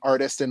to be an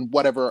artist in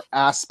whatever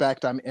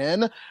aspect I'm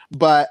in.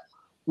 But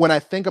when I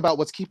think about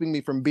what's keeping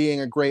me from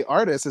being a great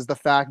artist, is the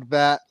fact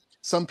that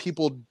some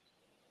people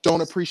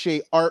don't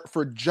appreciate art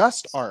for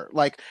just art,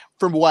 like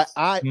from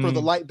for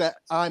the light that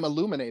I'm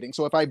illuminating.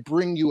 So if I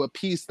bring you a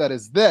piece that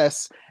is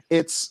this,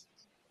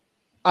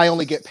 I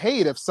only get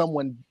paid if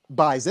someone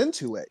buys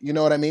into it. You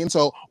know what I mean?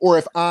 So, or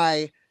if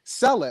I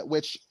sell it,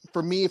 which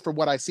for me, from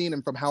what I've seen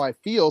and from how I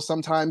feel,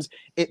 sometimes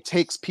it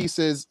takes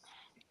pieces.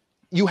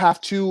 You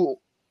have to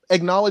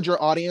acknowledge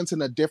your audience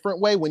in a different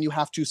way when you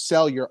have to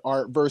sell your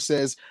art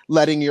versus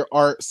letting your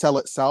art sell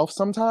itself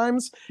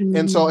sometimes.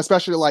 And so,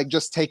 especially like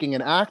just taking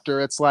an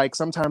actor, it's like,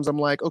 sometimes I'm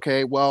like,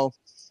 okay, well,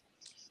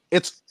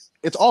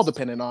 it's all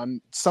dependent on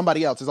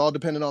somebody else. It's all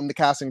dependent on the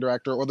casting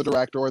director or the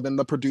director or then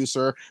the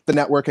producer, the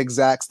network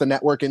execs, the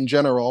network in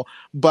general.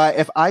 But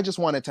if I just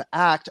wanted to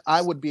act,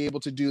 I would be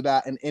able to do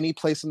that in any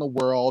place in the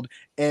world,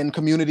 in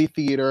community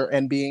theater,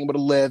 and being able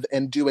to live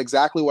and do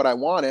exactly what I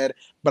wanted.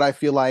 But I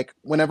feel like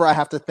whenever I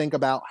have to think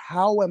about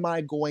how am I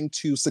going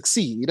to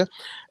succeed,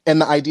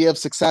 and the idea of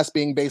success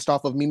being based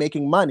off of me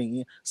making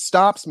money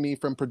stops me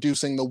from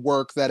producing the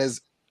work that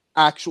is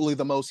actually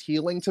the most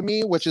healing to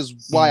me, which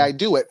is why I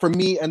do it, for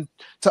me and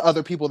to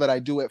other people that I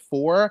do it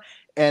for.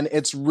 And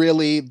it's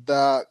really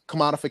the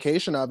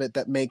commodification of it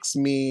that makes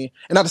me,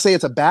 and not to say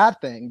it's a bad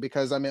thing,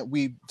 because I mean,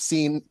 we've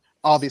seen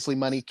obviously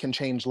money can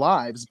change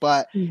lives,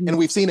 but and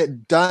we've seen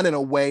it done in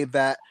a way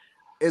that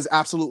is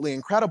absolutely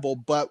incredible.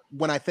 But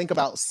when I think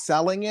about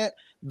selling it,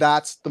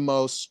 that's the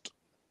most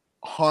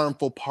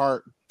harmful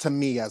part to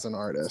me as an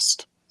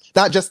artist.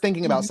 Not just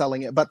thinking about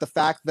selling it, but the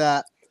fact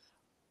that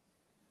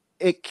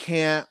it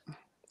can't,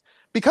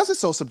 because it's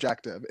so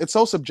subjective. It's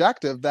so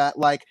subjective that,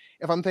 like,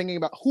 if I'm thinking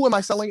about who am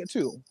I selling it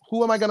to?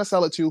 Who am I going to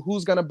sell it to?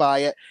 Who's going to buy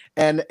it?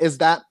 And is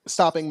that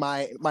stopping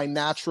my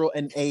natural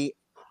innate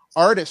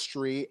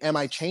artistry? Am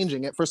I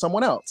changing it for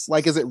someone else?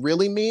 Like, is it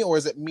really me, or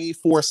is it me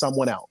for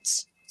someone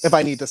else if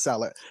I need to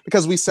sell it?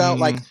 Because we sell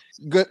like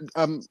good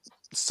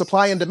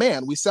supply and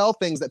demand. We sell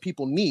things that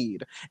people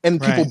need,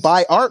 and people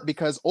buy art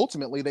because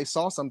ultimately they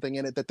saw something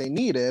in it that they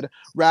needed,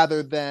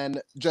 rather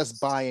than just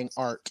buying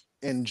art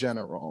in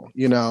general,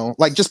 you know,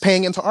 like just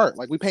paying into art.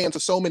 Like we pay into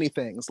so many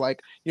things,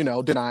 like, you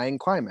know, denying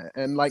climate,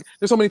 and like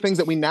there's so many things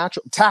that we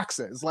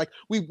taxes, like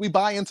we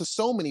buy into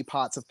so many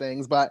pots of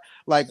things, but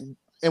like,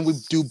 and we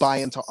do buy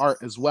into art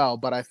as well.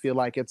 But I feel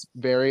like it's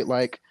very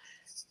like,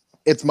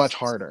 it's much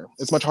harder.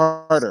 It's much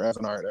harder as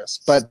an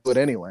artist, but do it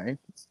anyway,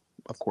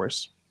 of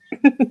course.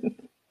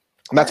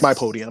 That's my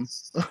podium.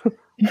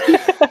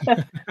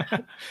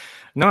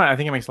 No, I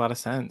think it makes a lot of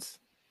sense.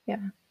 Yeah.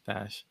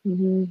 Dash.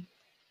 Mm-hmm.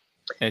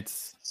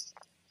 It's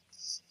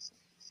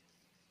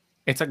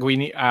like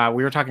we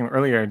were talking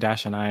earlier,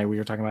 Dash and I, we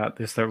were talking about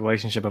the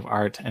relationship of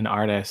art and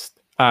artist.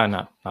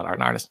 Not art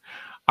and artist.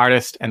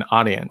 Artist and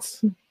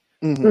audience.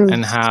 Mm-hmm.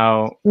 And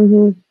how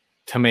Mm-hmm.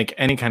 to make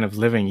any kind of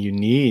living, you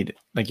need,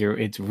 like,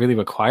 it's really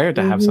required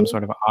to have some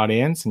sort of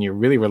audience, and you're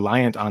really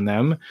reliant on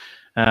them.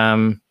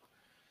 And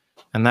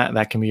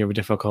that can be a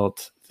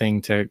difficult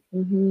thing to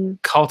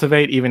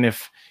cultivate, even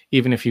if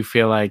you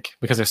feel like,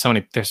 because there's so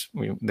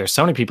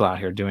many people out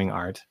here doing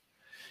art.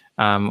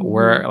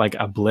 We're like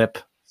a blip.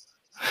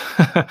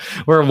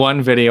 We're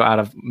one video out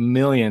of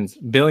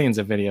billions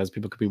of videos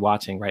people could be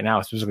watching right now,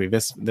 especially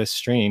this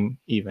stream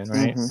even,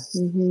 right?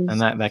 And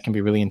that can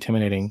be really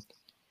intimidating.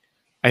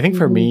 I think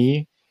for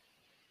me,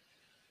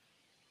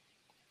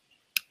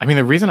 I mean,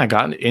 the reason I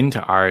got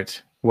into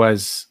art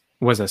was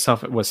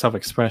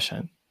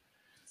self-expression.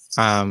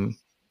 And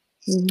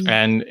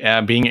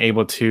being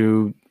able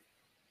to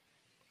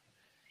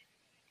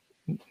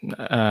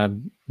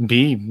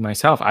be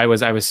myself. I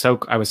was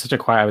a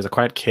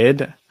quiet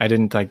kid. I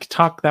didn't like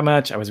talk that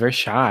much. I was very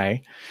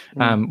shy.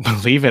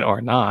 Believe it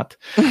or not.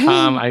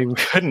 I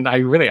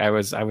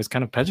was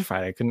kind of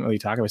petrified. I couldn't really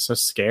talk. I was so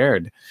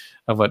scared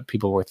of what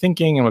people were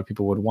thinking and what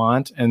people would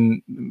want.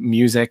 And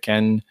music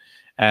and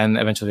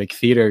eventually like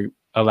theater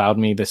allowed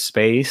me the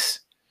space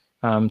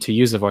to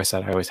use the voice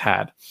that I always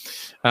had.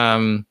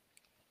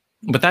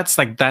 But that's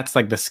like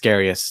the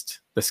scariest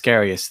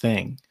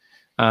thing.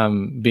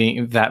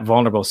 Being that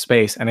vulnerable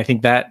space. And I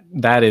think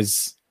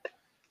that's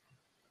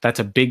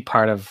a big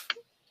part of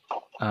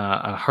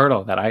a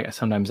hurdle that I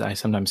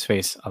sometimes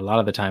face a lot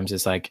of the times,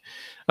 is like,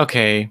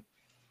 okay,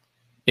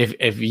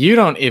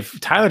 if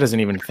Tyler doesn't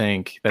even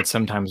think that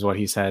sometimes what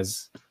he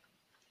says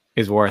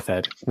is worth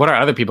it, what are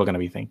other people going to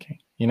be thinking?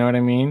 You know what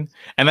I mean?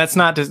 And that's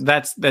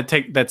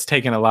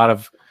taken a lot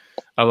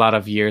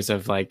of years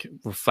of like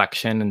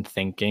reflection and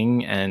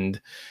thinking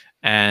and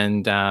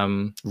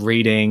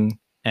reading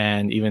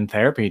and even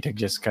therapy to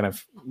just kind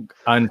of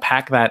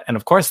unpack that. And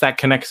of course that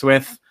connects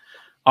with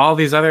all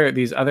these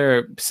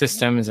other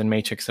systems and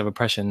matrix of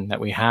oppression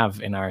that we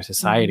have in our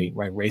society,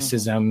 right?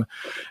 Racism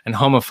and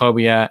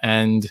homophobia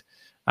and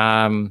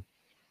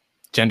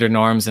gender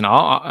norms and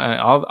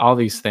all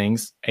these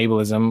things,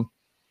 ableism,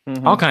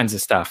 all kinds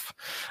of stuff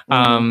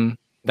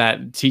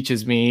that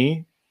teaches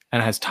me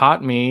and has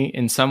taught me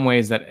in some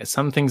ways that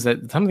some things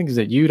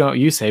that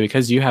you say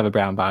because you have a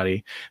brown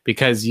body,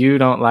 because you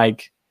don't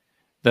like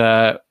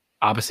the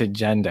opposite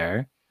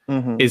gender,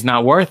 is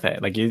not worth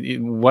it. Like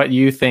what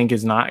you think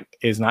is not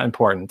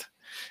important.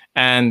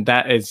 And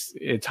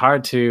it's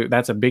hard to,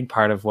 that's a big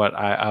part of what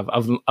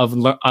of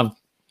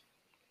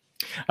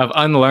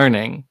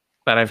unlearning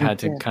that I've had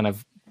to kind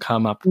of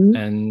come up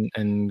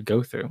and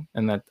go through.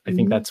 And that I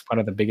think that's one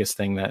of the biggest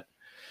thing, that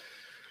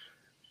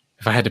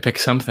if I had to pick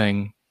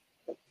something,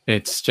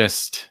 it's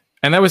just,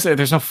 and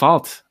there's no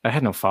fault. I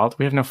had no fault.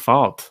 We have no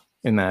fault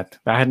in that.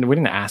 We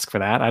didn't ask for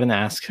that. I didn't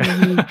ask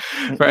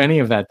for any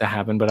of that to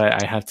happen, but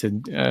I have to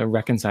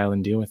reconcile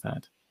and deal with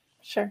that.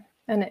 Sure.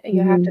 And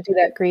you have to do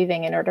that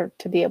grieving in order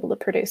to be able to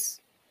produce.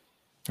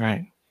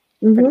 Right.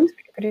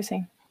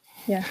 Producing.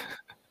 Yeah.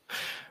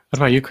 What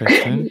about you,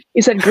 Kristen?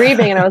 You said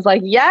grieving, and I was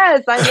like,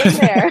 yes, I'm in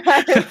there.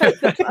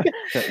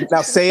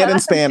 Now say it in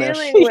Spanish.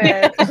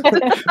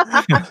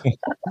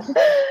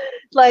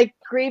 Like,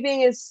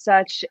 grieving is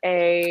such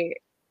a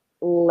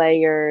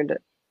layered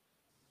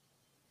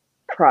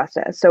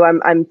process. So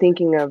I'm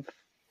thinking of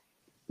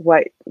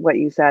what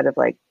you said of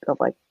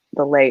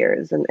the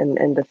layers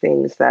and the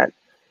things that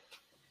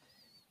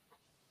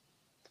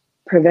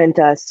prevent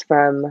us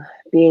from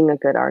being a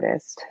good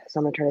artist. So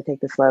I'm gonna try to take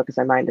this slow because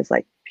my mind is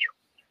like, phew.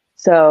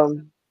 So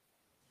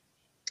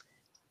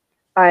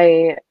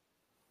I'm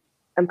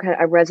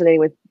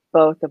resonating with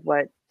both of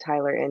what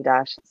Tyler and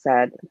Dash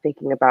said,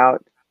 thinking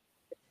about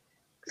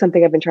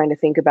something I've been trying to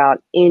think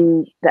about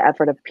in the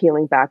effort of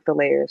peeling back the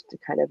layers to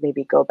kind of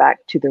maybe go back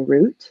to the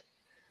root.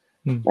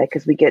 Like,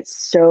 because we get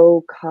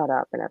so caught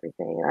up in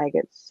everything, and I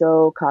get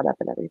so caught up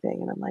in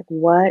everything, and I'm like,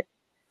 why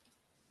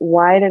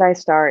did I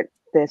start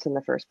this in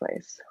the first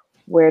place?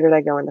 Where did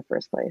I go in the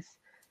first place?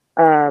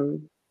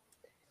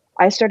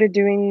 I started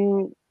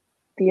doing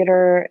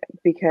theater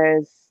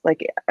because,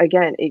 like,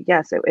 again,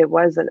 it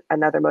was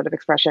another mode of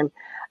expression,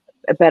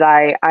 but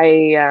I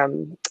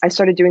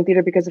started doing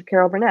theater because of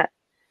Carol Burnett.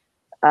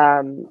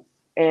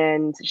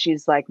 And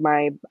she's like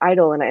my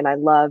idol, and I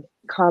love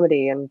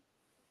comedy, and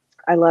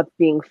I love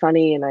being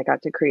funny, and I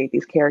got to create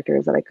these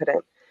characters that I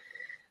couldn't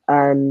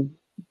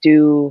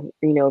do,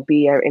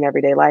 be in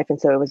everyday life. And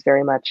so it was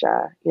very much,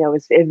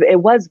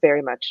 it was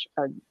very much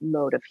a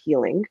mode of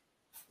healing,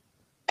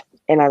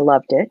 and I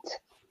loved it.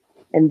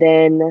 And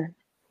then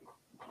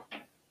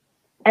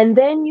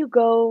you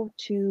go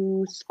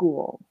to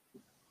school,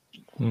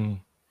 and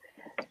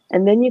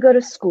then you go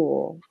to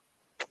school,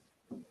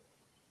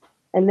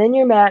 And then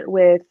you're met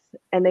with,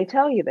 and they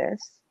tell you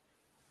this,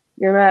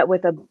 you're met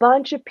with a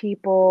bunch of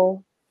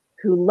people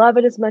who love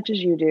it as much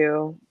as you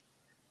do,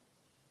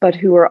 but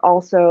who are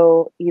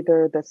also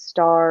either the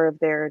star of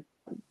their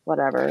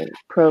whatever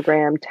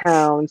program,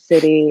 town,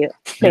 city,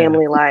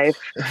 family life,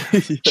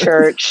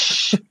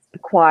 church,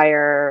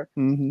 choir,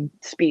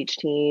 speech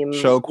team,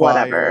 show choir,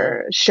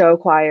 whatever, show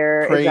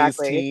choir, praise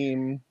exactly,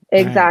 team.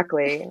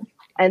 exactly. Right.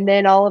 And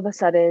then all of a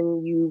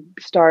sudden you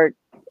start,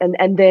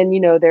 and then, you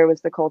know, there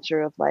was the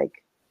culture of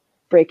like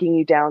breaking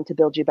you down to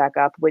build you back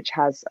up, which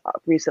has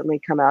recently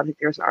come out.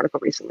 There's an article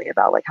recently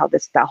about like how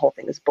that whole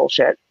thing is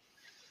bullshit.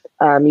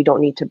 You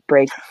don't need to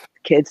break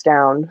kids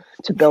down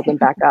to build them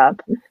back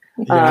up.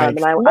 And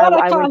I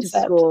went to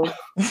school,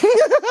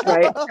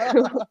 right?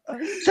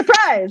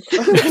 Surprise!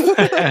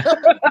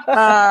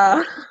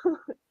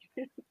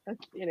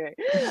 Anyway,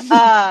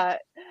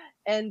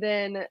 and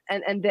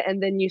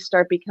then you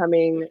start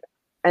becoming,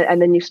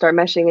 and then you start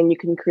meshing, and you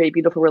can create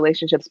beautiful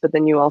relationships. But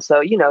then you also,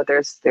 you know,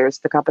 there's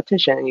the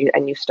competition,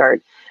 and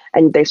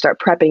they start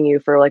prepping you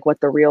for like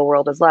what the real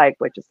world is like,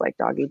 which is like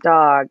dog eat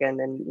dog. And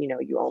then, you know,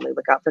 you only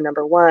look out for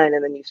number one,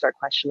 and then you start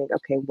questioning,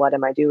 okay, what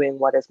am I doing?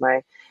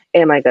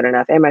 Am I good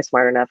enough? Am I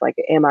smart enough? Like,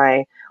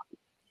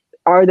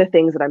 are the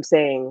things that I'm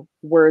saying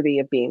worthy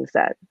of being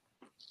said?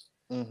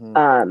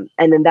 And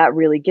then that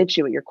really gets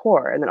you at your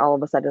core. And then all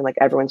of a sudden, like,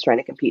 everyone's trying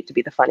to compete to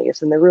be the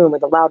funniest in the room or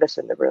the loudest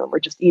in the room, or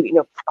just, you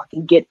know,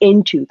 fucking get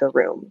into the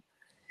room.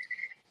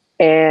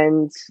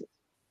 And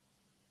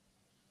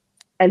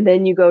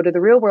then you go to the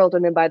real world.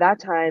 And then by that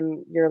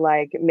time, you're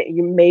like,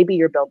 maybe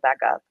you're built back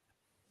up,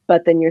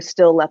 but then you're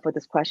still left with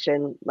this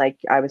question. Like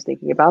I was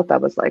thinking about,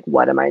 that was like,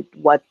 what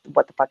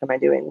the fuck am I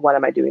doing? What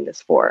am I doing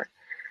this for?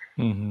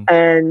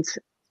 And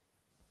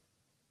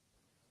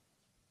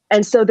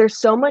so there's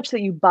so much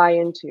that you buy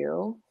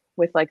into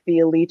with like the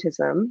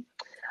elitism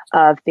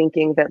of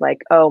thinking that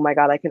like, oh my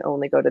God, I can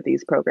only go to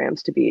these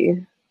programs to be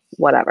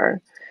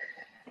whatever,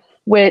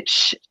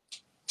 which,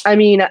 I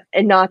mean,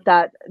 and not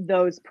that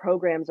those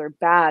programs are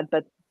bad,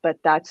 but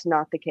that's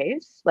not the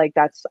case. Like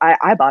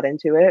I bought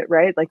into it,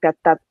 right? Like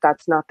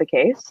that's not the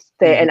case.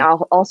 And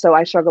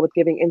I struggle with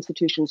giving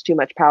institutions too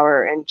much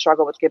power, and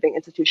struggle with giving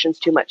institutions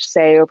too much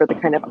say over the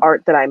kind of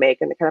art that I make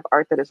and the kind of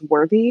art that is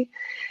worthy.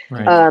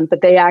 Right.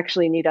 But they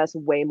actually need us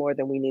way more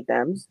than we need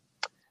them.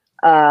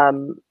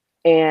 And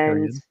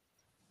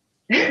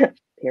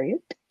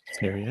period.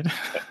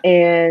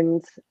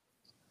 And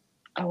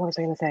what was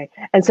I going to say?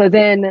 And so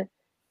then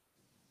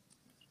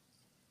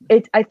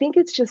I think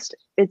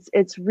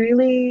it's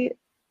really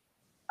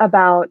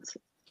about,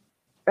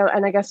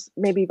 and I guess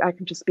maybe I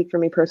can just speak for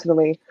me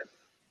personally,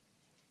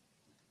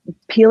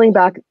 peeling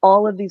back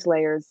all of these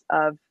layers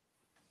of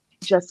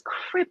just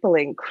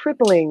crippling,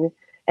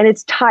 and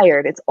it's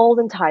tired, it's old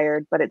and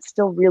tired, but it's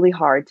still really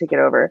hard to get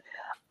over,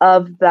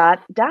 of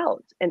that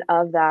doubt and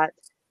of that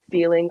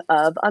feeling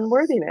of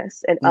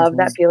unworthiness and of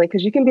that feeling,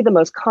 because you can be the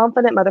most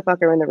confident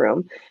motherfucker in the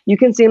room. You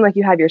can seem like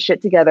you have your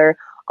shit together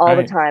all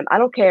the time. I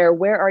don't care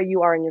where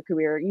you are in your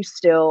career, you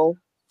still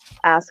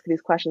ask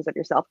these questions of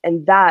yourself.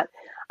 And that,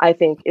 I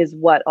think, is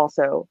what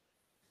also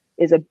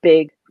is a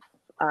big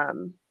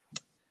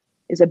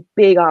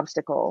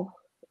obstacle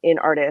in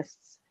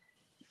artists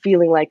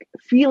feeling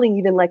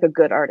even like a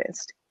good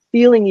artist,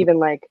 feeling even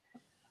like,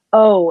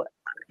 oh,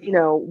 you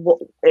know,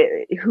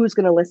 who's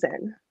going to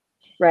listen,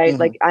 right?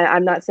 Like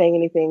I'm not saying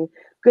anything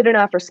good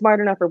enough or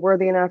smart enough or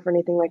worthy enough or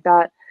anything like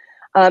that.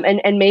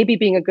 And maybe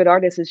being a good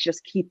artist is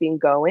just keeping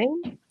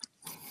going,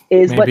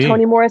 is what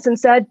Toni Morrison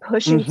said,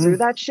 pushing through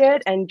that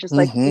shit and just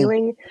like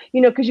feeling,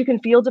 you know, because you can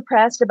feel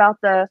depressed about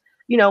the,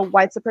 you know,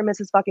 white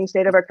supremacist fucking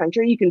state of our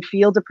country. You can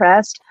feel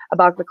depressed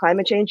about the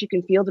climate change. You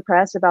can feel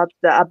depressed about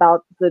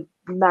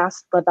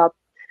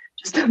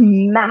just the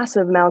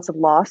massive amounts of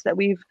loss that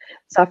we've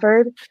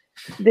suffered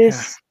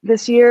this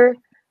year.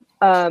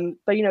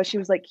 But, you know, she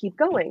was like, keep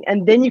going.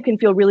 And then you can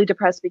feel really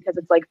depressed because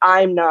it's like,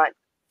 I'm not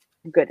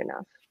good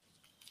enough.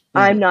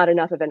 I'm not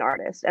enough of an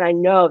artist. And I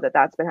know that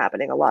that's been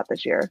happening a lot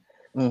this year.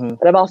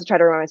 But I've also tried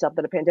to remind myself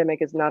that a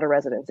pandemic is not a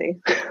residency.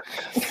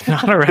 It's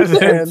not a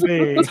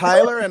residency. And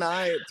Tyler and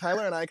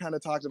I kind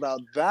of talked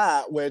about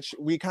that, which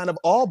we kind of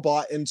all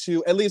bought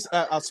into. At least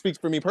I'll speak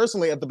for me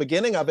personally. At the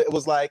beginning of it, it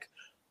was like,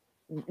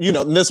 you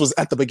know, and this was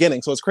at the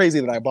beginning, so it's crazy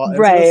that I bought it.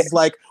 Right. So this is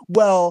like,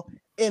 well,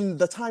 in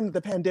the time the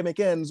pandemic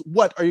ends,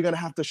 what are you going to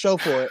have to show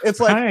for it? It's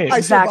like,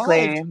 I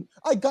survived.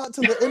 I got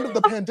to the end of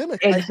the pandemic.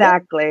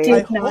 Exactly.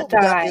 I hope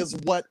that is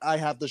what I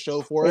have to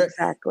show for it.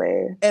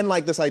 Exactly. And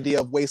like this idea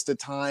of wasted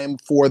time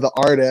for the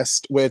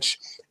artist, which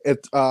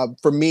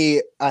for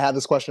me, I had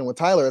this question with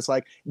Tyler. It's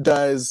like,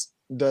 does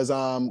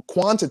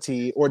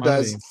quantity or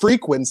does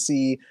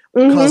frequency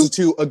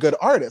constitute a good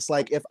artist?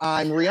 Like if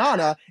I'm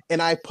Rihanna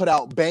and I put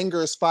out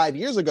bangers 5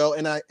 years ago,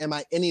 and am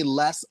I any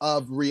less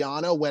of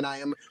Rihanna when I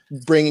am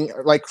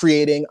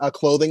creating a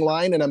clothing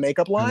line and a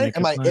makeup line?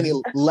 Am I any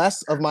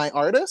less of my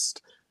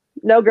artist?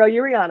 No, girl,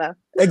 you're Rihanna.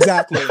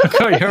 Exactly. You're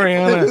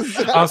Rihanna.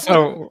 Exactly.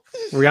 Also,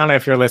 Rihanna,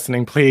 if you're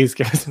listening, please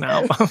give us an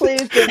album.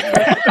 Please give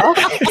us call.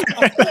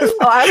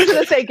 Oh, I was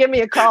gonna say, give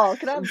me a call.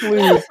 Can I have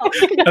Please.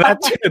 That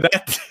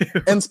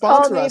too. And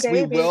sponsor Call me, us. We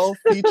baby. will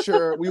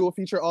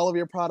feature all of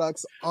your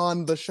products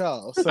on the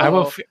show. So I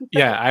will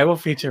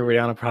feature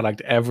Rihanna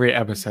product every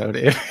episode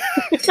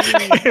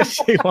if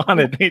she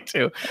wanted me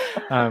to.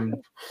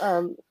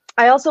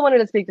 I also wanted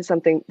to speak to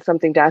something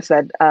Dash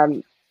said.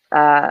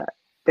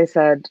 They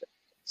said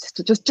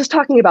just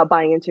talking about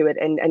buying into it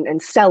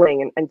and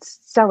selling and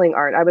selling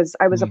art. I was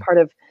a part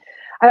of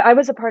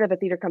a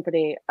theater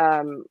company.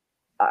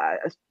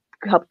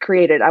 Helped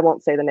create it. I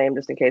won't say the name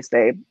just in case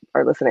they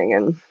are listening,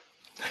 and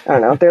I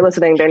don't know if they're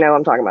listening. They know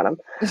I'm talking about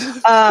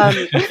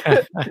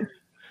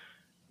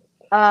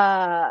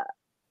them.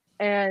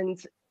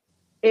 And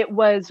it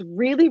was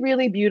really,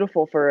 really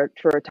beautiful for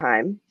a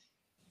time.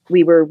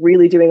 We were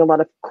really doing a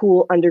lot of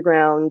cool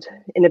underground,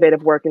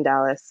 innovative work in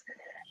Dallas,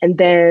 and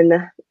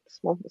then it's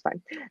fine.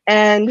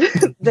 And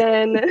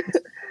then,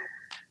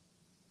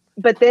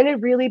 but then it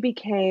really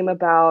became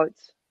about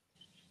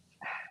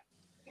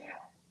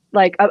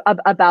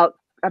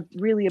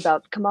really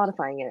about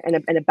commodifying it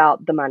and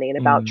about the money and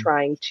about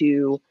trying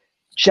to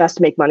just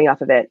make money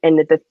off of it. And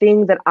the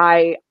thing that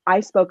I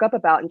spoke up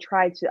about and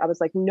tried to, I was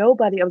like,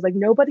 nobody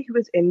who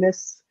is in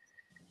this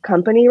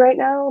company right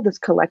now, this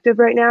collective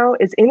right now,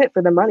 is in it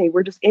for the money.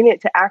 We're just in it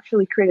to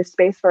actually create a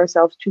space for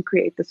ourselves to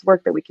create this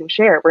work that we can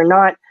share. We're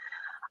not,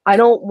 I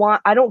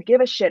don't give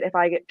a shit if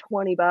I get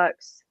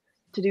 $20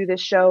 to do this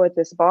show at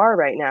this bar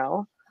right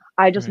now.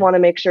 I just want to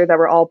make sure that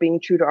we're all being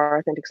true to our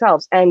authentic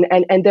selves. And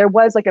there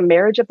was like a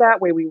marriage of that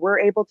where we were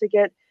able to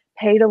get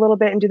paid a little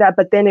bit and do that.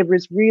 But then it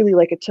was really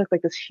like, it took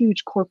like this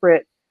huge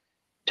corporate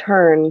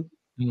turn.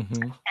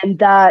 And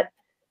that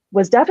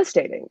was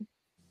devastating.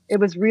 It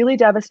was really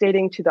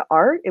devastating to the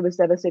art. It was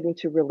devastating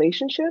to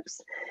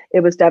relationships. It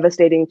was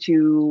devastating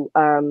to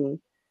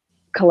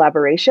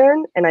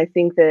collaboration. And I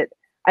think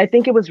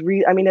it was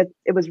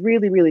it was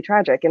really, really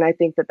tragic. And I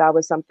think that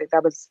was something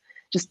that was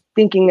just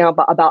thinking now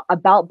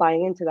about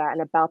buying into that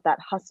and about that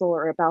hustle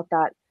or about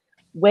that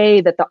way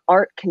that the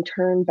art can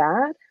turn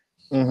bad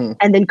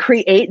and then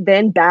create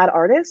then bad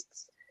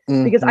artists.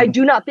 Because I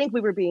do not think we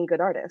were being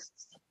good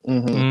artists.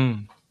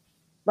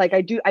 Like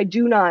I do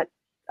not.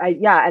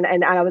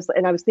 And I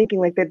was thinking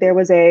like that there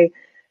was a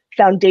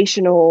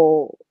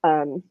foundational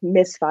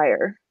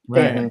misfire.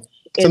 Right.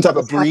 Some type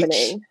of breach.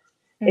 Happening.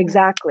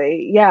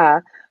 Exactly. Yeah.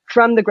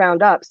 From the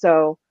ground up.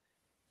 So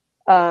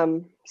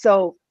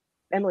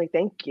Emily,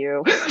 thank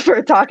you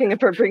for talking and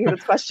for bringing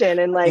this question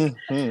and like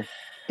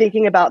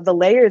thinking about the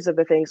layers of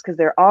the things, because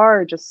there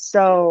are just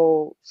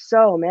so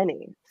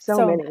many.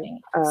 So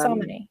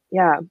many.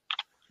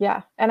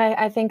 Yeah. And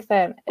I think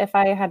that if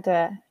I had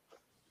to,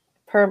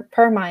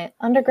 per my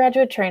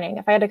undergraduate training,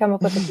 if I had to come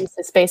up with a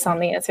thesis based on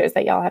the answers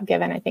that y'all have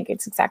given, I think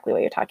it's exactly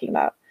what you're talking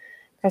about,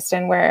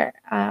 Kristen, where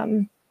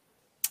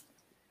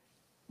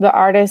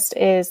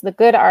the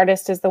good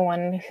artist is the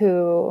one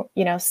who,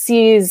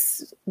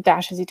 sees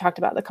Dash, as you talked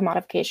about, the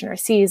commodification, or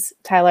sees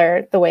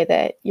Tyler the way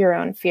that your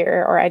own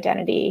fear or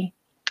identity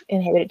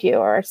inhibited you,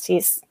 or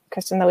sees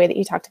Kristen the way that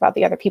you talked about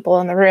the other people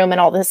in the room and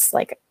all this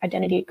like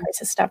identity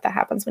crisis stuff that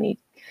happens when you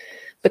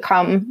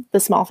become the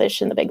small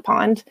fish in the big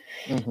pond.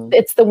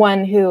 It's the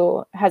one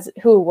who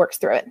works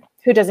through it,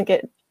 who doesn't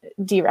get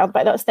derailed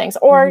by those things,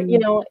 or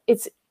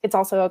it's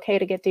also okay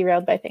to get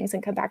derailed by things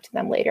and come back to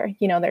them later.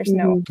 There's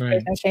no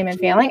shame in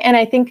failing. And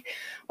I think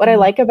what I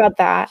like about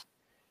that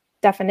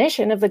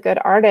definition of the good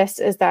artist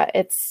is that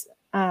it's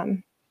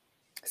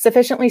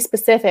sufficiently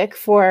specific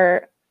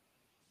for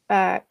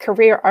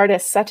career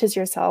artists such as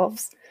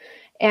yourselves,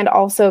 and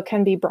also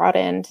can be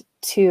broadened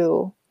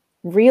to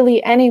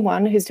really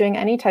anyone who's doing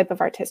any type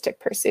of artistic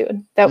pursuit.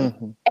 That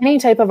any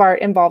type of art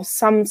involves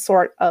some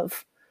sort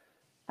of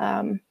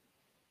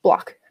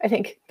block. I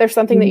think there's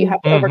something that you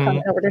have to overcome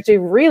in order to do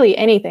really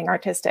anything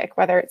artistic,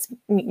 whether it's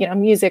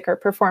music or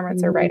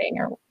performance or writing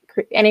or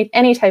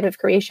any type of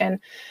creation.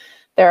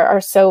 There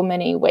are so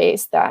many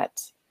ways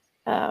that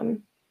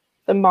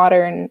the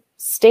modern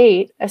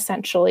state,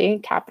 essentially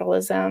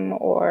capitalism,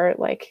 or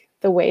like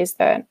the ways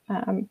that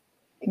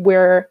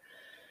we're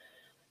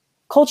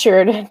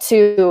cultured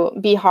to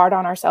be hard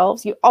on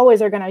ourselves, you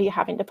always are going to be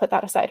having to put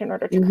that aside in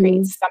order to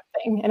create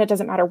something. And it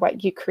doesn't matter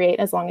what you create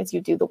as long as you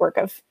do the work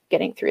of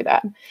getting through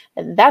that.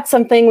 And that's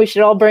something we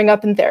should all bring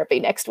up in therapy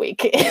next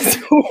week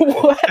is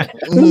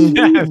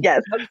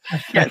yes.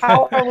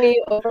 How are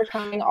we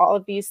overcoming all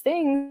of these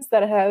things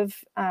that have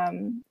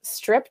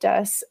stripped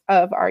us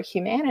of our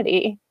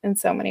humanity in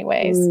so many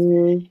ways?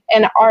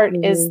 And art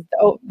is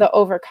the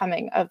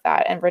overcoming of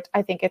that. And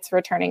I think it's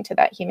returning to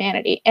that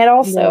humanity. And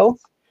also,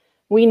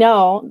 we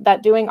know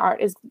that doing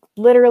art is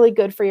literally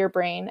good for your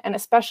brain, and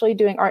especially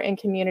doing art in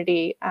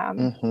community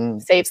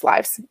saves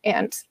lives.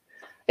 And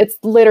it's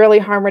literally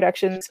harm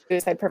reduction,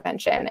 suicide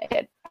prevention.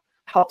 It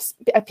helps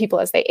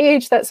people as they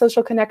age. That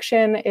social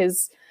connection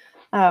is,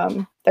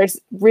 there's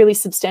really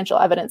substantial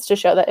evidence to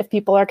show that if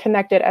people are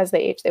connected as they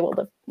age, they will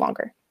live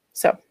longer.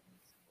 So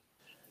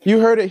you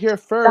heard it here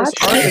first.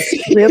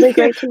 That's really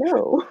great to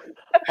know.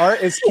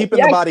 Art is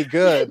keeping the body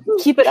good.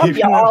 Keep it up,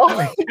 y'all.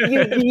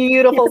 You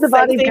beautiful, Keep the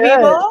body sexy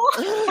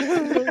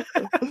good.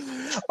 people.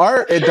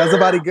 Art, it does the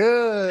body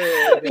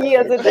good.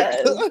 Yes, it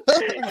does.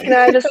 Can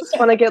I just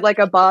want to get like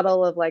a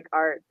bottle of like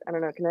art? I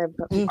don't know. Can I have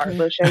some art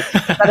lotion? Is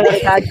that another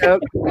bad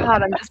joke?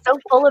 God, I'm just so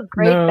full of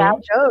great bad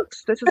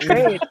jokes. This is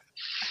great.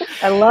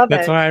 I love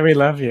That's it. why we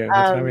love you.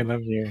 That's why we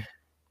love you.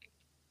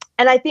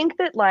 And I think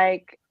that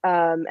like,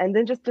 and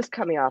then just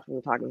cut me off if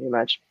I'm talking too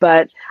much,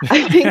 but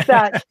I think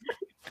that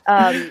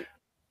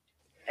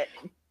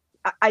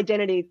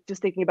identity,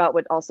 just thinking about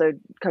what also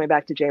coming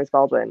back to James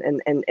Baldwin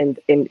and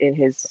in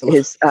his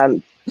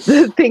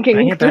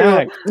thinking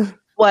through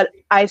what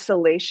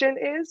isolation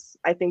is.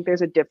 I think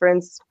there's a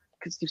difference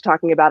because he's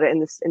talking about it in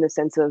the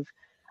sense of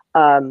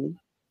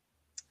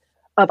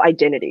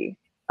identity,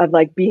 of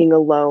like being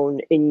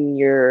alone in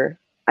your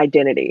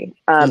identity.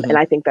 And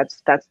I think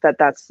that's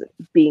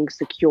being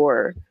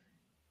secure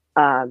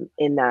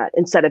in that,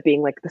 instead of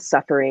being like the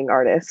suffering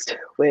artist,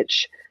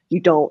 which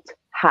you don't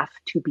have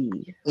to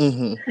be.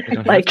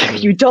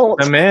 Like you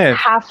don't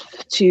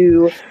have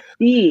to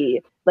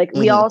be like,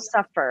 we all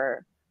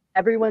suffer.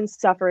 Everyone's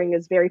suffering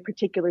is very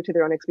particular to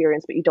their own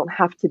experience, but you don't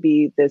have to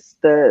be the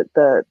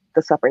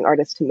suffering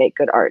artist to make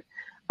good art.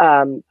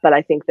 But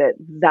I think that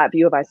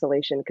view of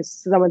isolation, because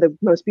some of the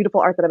most beautiful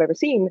art that I've ever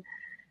seen,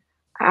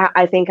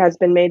 I think has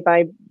been made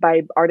by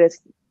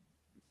artists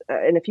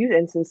in a few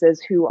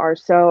instances who are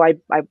so, I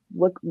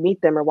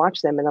meet them or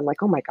watch them and I'm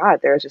like, oh my God,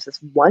 there's just this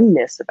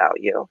oneness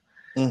about you.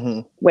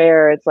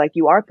 Where it's like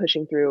you are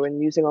pushing through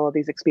and using all of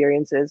these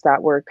experiences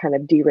that were kind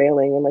of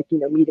derailing and like, you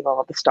know, meeting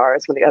all of the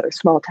stars from the other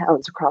small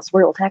towns across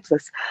rural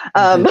Texas,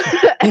 but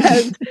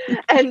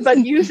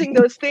using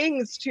those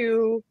things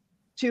to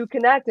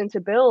connect and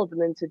to build,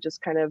 and then to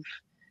just kind of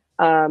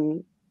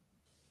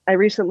I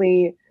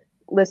recently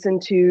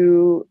listened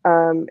to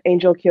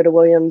Angel Kyoto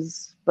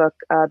Williams' book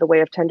The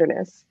Way of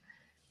Tenderness,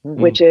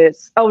 which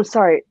is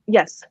Earthlyn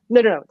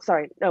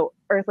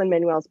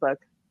Manuel's book,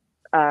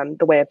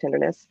 The Way of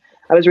Tenderness.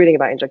 I was reading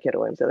about Angel Kyoto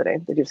Williams the other day.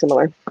 They do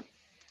similar,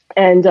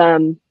 and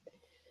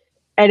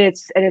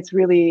it's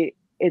really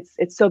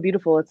it's so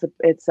beautiful.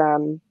 It's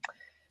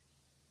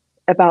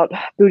about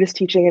Buddhist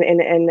teaching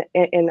and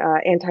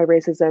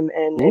anti-racism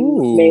and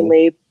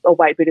mainly a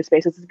white Buddhist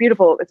space. It's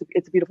beautiful.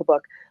 It's a beautiful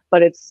book,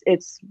 but it was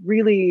it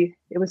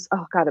was a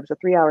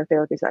 3-hour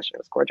therapy session. It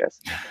was gorgeous.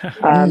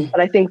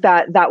 But I think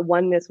that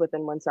oneness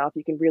within oneself,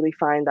 you can really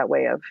find that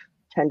way of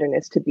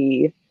tenderness to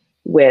be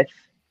with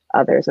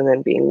others and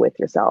then being with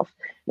yourself.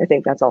 And I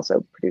think that's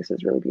also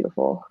produces really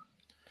beautiful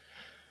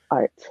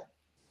art.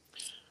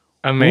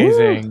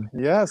 Amazing.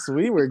 Ooh, yes,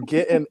 we were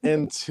getting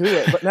into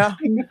it. But now,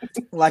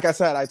 like I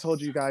said, I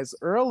told you guys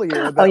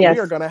earlier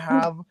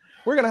that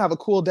we're gonna have a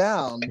cool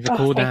down.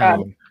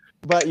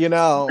 But you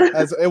know,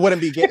 as it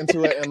wouldn't be getting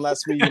to it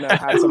unless we, you know,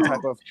 had some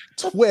type of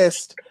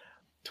twist.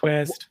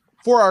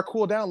 For our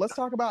cool down, let's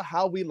talk about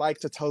how we like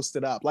to toast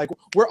it up. Like,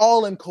 we're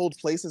all in cold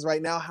places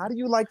right now. How do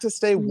you like to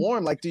stay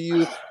warm? Like, do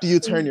you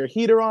turn your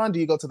heater on? Do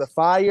you go to the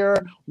fire?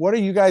 What are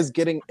you guys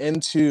getting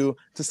into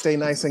to stay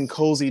nice and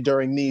cozy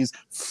during these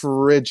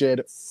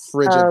frigid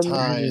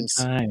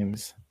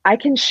times? I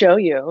can show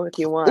you if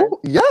you want. Ooh,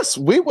 yes,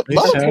 we would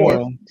love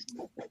to.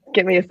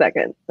 Give me a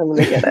second. I'm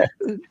gonna get it.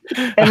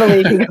 Emily,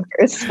 you can go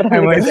first. But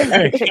I'm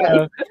gonna get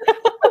it.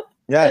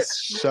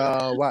 Yes,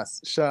 show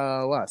us.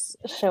 Show us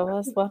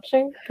what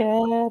you're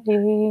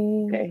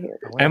getting. Okay,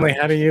 Emily,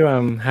 how do you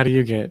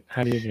get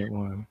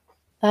warm?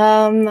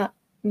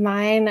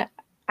 Mine,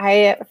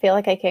 I feel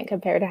like I can't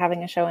compare to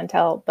having a show and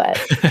tell, but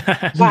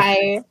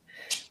my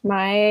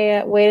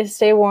way to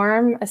stay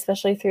warm,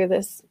 especially through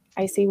this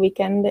icy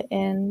weekend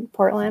in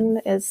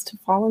Portland, is to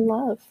fall in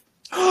love.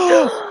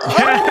 Oh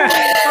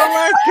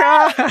my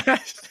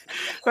gosh.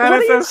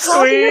 That is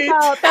so sweet.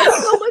 About?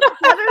 That's so much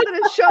better than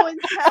a show and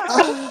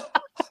tell.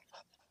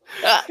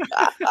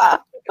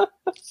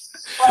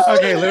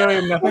 Okay,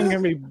 literally nothing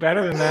can be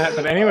better than that.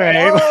 But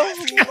anyway,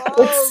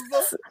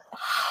 it's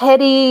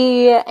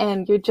heady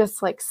and you're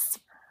just like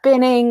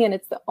spinning and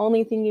it's the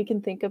only thing you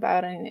can think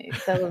about. And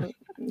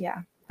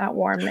that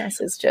warmness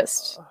is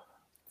just,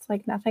 it's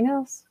like nothing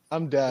else.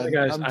 I'm dead.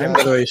 Oh my gosh, I'm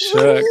really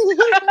shook.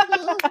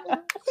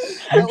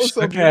 That was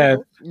so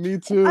beautiful. Me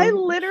too. I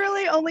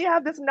literally only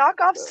have this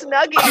knockoff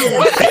Snuggie.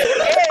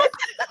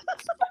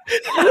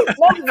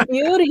 That's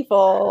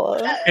beautiful.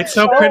 It's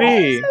so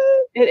pretty.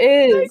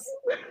 It is.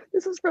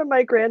 This is from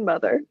my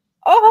grandmother.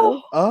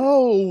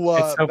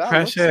 It's so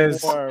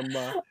precious.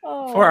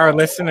 For our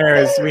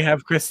listeners, we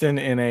have Kristen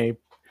in a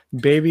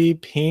baby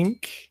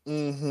pink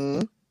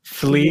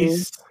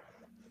fleece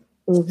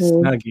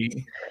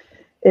Snuggie.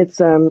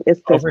 It's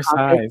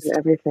oversized and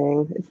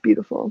everything. It's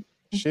beautiful.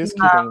 She's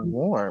keeping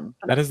warm.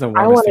 That is the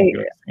warmest thing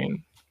you've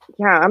seen.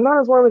 Yeah, I'm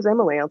not as warm as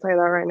Emily. I'll tell you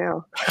that right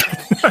now.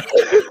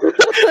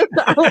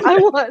 I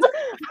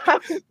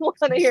want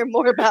to hear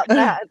more about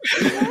that.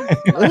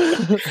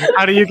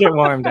 How do you get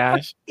warm,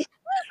 Dash?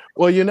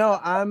 Well, you know,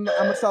 I'm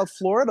a South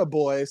Florida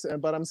boy,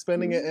 but I'm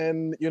spending it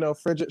in, you know,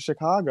 frigid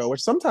Chicago,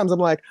 which sometimes I'm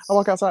like, I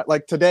walk outside,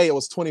 like today it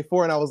was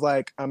 24 and I was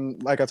like,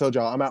 like I told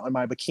y'all, I'm out in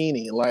my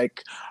bikini.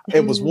 Like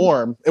it was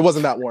warm. It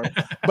wasn't that warm.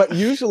 But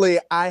usually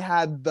I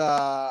had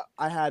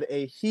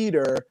a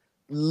heater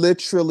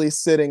literally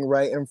sitting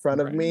right in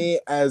front of me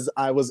as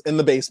I was in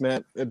the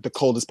basement, the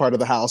coldest part of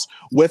the house,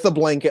 with a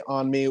blanket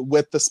on me,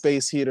 with the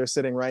space heater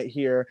sitting right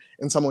here.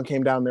 And someone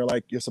came down, they're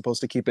like, you're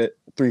supposed to keep it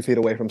 3 feet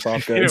away from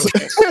soft goods.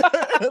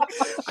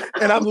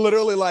 And I'm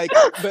literally like,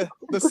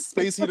 the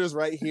space heater's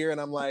right here, and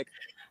I'm like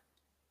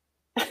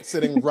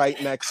sitting right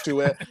next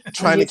to it,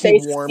 trying to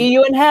keep warm. See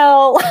you in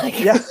hell.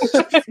 Yeah.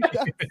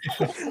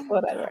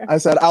 Whatever. I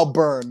said, I'll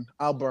burn.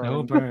 I'll burn.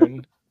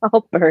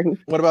 I'll burn.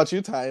 What about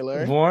you,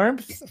 Tyler?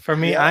 Warmth for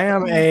me, Yeah. I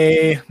am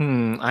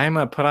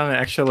a put on an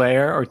extra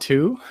layer or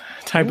two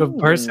type of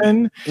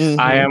person. Mhm.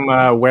 I am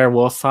a wear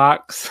wool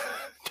socks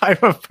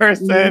type of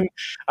person.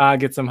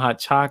 Get some hot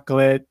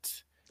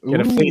chocolate,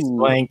 get a fleece Ooh.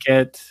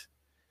 blanket.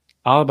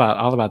 All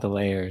about the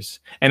layers.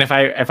 And if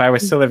I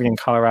was still living in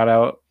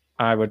Colorado,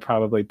 I would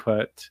probably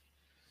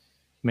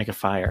make a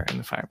fire in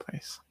the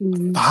fireplace,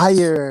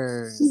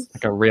 Fires.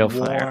 like a real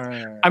fire.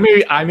 Warm.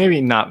 I maybe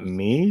not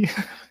me.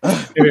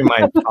 Maybe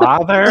my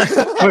father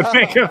would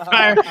make a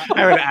fire.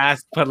 I would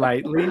ask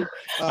politely,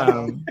 but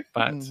Mhm. I'm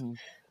not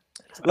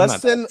that Let's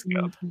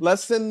skilled.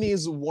 send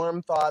these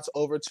warm thoughts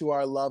over to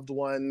our loved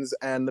ones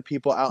and the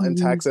people out in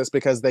Mhm. Texas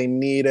because they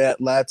need it.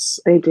 Let's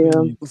They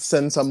do.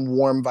 send some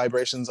warm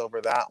vibrations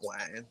over that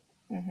way.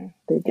 Mhm.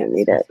 They do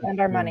need it. And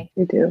our money.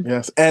 They do.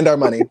 Yes, and our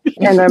money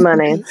And our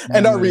money.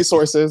 and our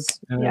resources.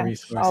 And the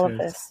Yes, all of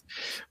resources. this.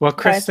 Well,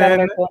 Sorry, I said Kristen,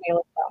 our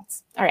colonial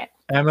thoughts. All right.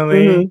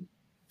 Emily, Mhm.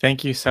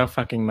 thank you so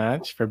fucking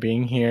much for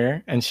being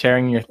here and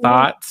sharing your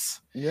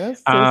thoughts.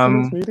 Yes, so nice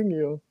Um, meeting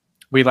you.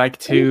 We like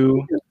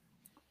to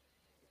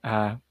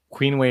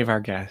queen wave our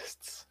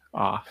guests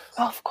off.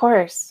 Oh, of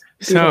course.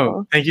 So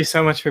Beautiful. thank you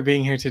so much for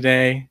being here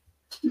today.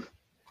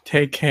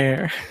 Take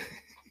care.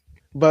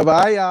 Bye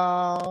bye,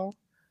 y'all.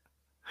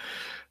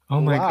 Oh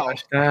my Wow.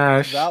 gosh,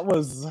 Dash. That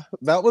was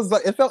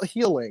like, it felt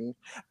healing.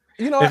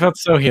 You know, It felt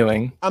so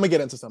healing. I'm gonna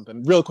get into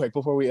something real quick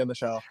before we end the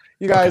show.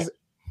 You guys,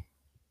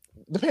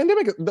 the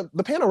pandemic,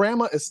 the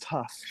panorama is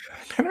tough.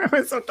 Panorama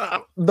is so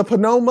tough. The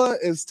Panoma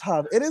is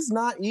tough. It is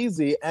not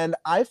easy. And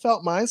I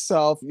felt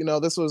myself, you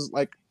know, this was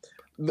like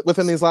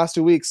within these last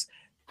 2 weeks,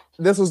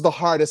 this was the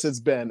hardest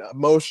it's been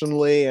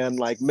emotionally and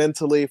like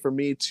mentally for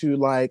me to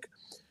like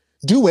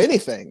do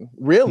anything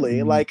really.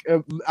 Mhm. Like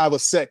I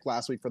was sick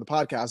last week for the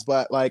podcast,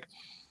 but like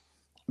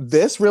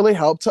this really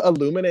helped to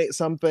illuminate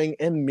something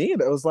in me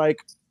that was like,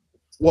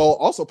 well,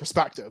 also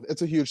perspective.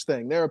 It's a huge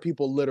thing. There are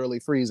people literally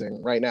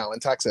freezing right now in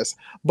Texas,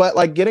 but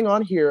like getting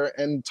on here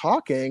and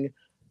talking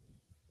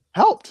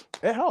helped.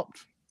 It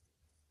helped.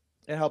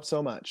 It helped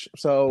so much.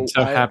 So I'm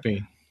so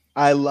happy.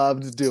 I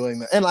loved doing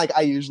that. And like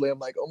I usually am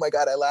like, oh my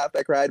God, I laughed,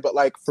 I cried. But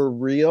like for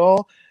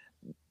real,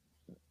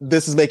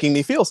 this is making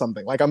me feel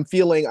something. Like I've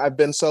had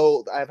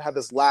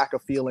this lack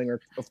of feeling or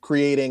of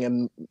creating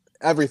and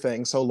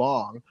everything so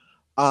long.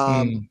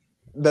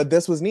 That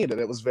this was needed.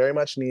 It was very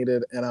much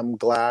needed. And I'm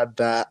glad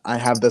that I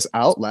have this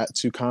outlet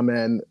to come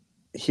and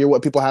hear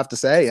what people have to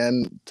say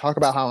and talk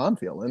about how I'm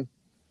feeling.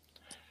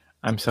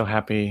 I'm so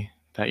happy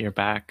that you're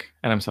back.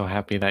 And I'm so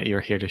happy that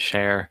you're here to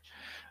share.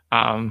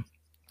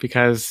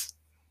 Because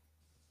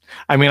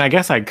I mean, I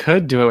guess I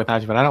could do it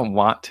without you, but I don't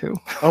want to.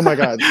 Oh my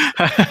God.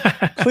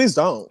 Please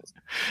don't.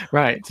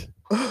 Right.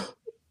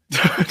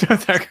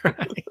 Don't start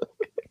crying.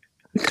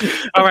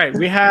 All right.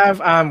 We have,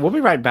 we'll be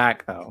right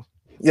back though.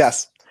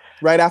 Yes.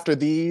 Right after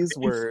these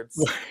words.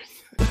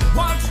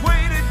 Once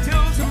waited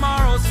till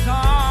tomorrow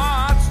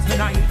starts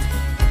tonight.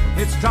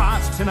 It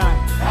starts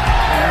tonight.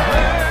 And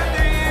where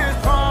this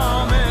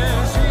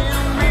promise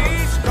in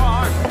me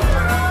starts,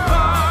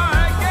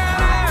 I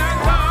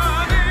get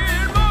done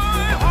in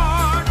my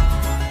heart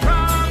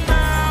from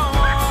now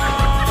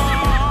on.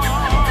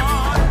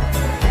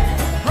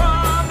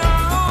 From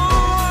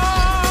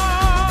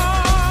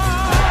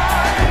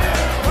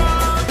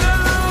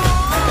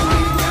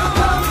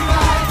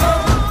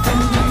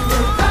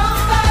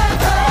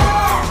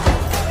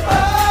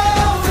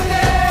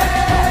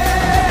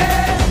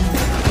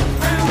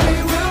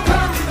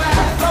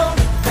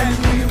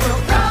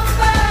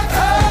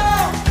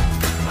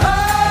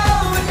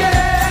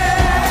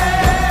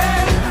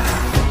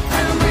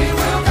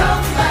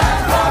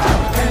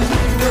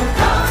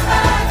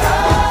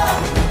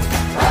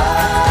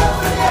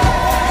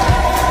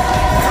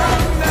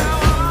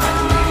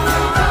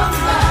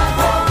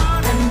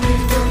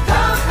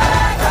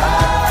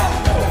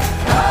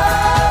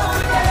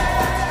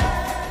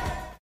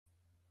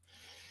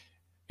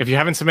If you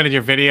haven't submitted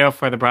your video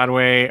for the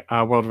Broadway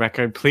World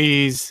Record,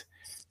 please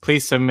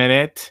submit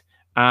it.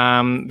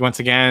 Once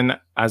again,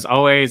 as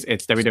always,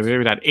 it's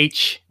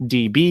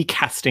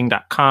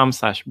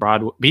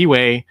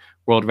www.hdbcasting.com/Broadway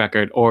World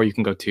Record, or you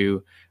can go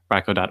to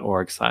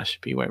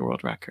ryco.org/BWay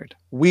World Record.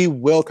 We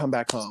will come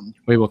back home.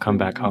 We will come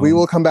back home. We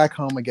will come back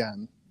home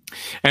again.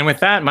 And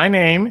with that, my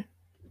name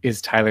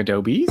is Tyler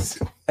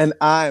Dobies. And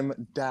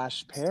I'm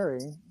Dash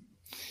Perry.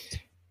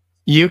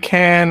 You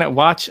can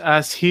watch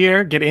us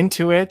here, Get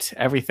Into It,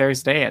 every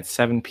Thursday at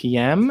 7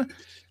 p.m.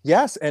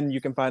 Yes, and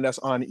you can find us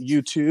on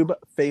YouTube,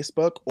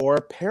 Facebook, or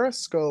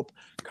Periscope.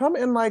 Come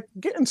and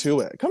get into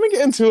it. Come and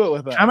get into it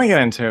with us. Come and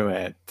get into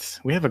it.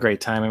 We have a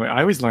great time, and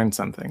I always learn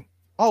something.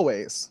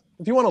 Always.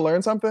 If you want to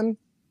learn something,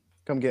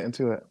 come get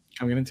into it.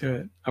 Come get into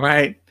it. All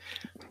right.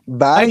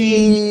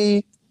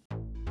 Bye.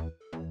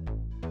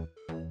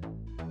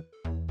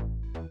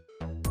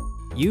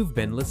 You've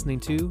been listening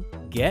to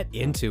Get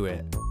Into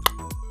It,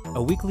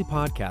 a weekly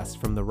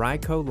podcast from the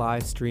Ryco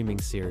live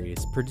streaming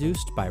series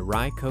produced by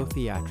Ryco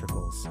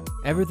Theatricals.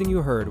 Everything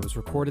you heard was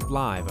recorded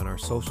live on our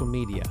social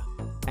media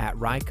at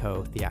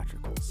Ryco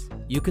Theatricals.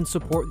 You can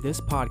support this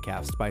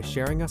podcast by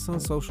sharing us on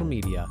social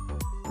media,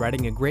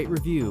 writing a great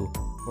review,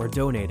 or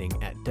donating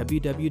at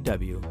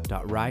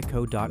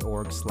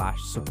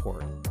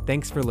www.ryco.org/support.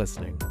 Thanks for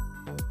listening.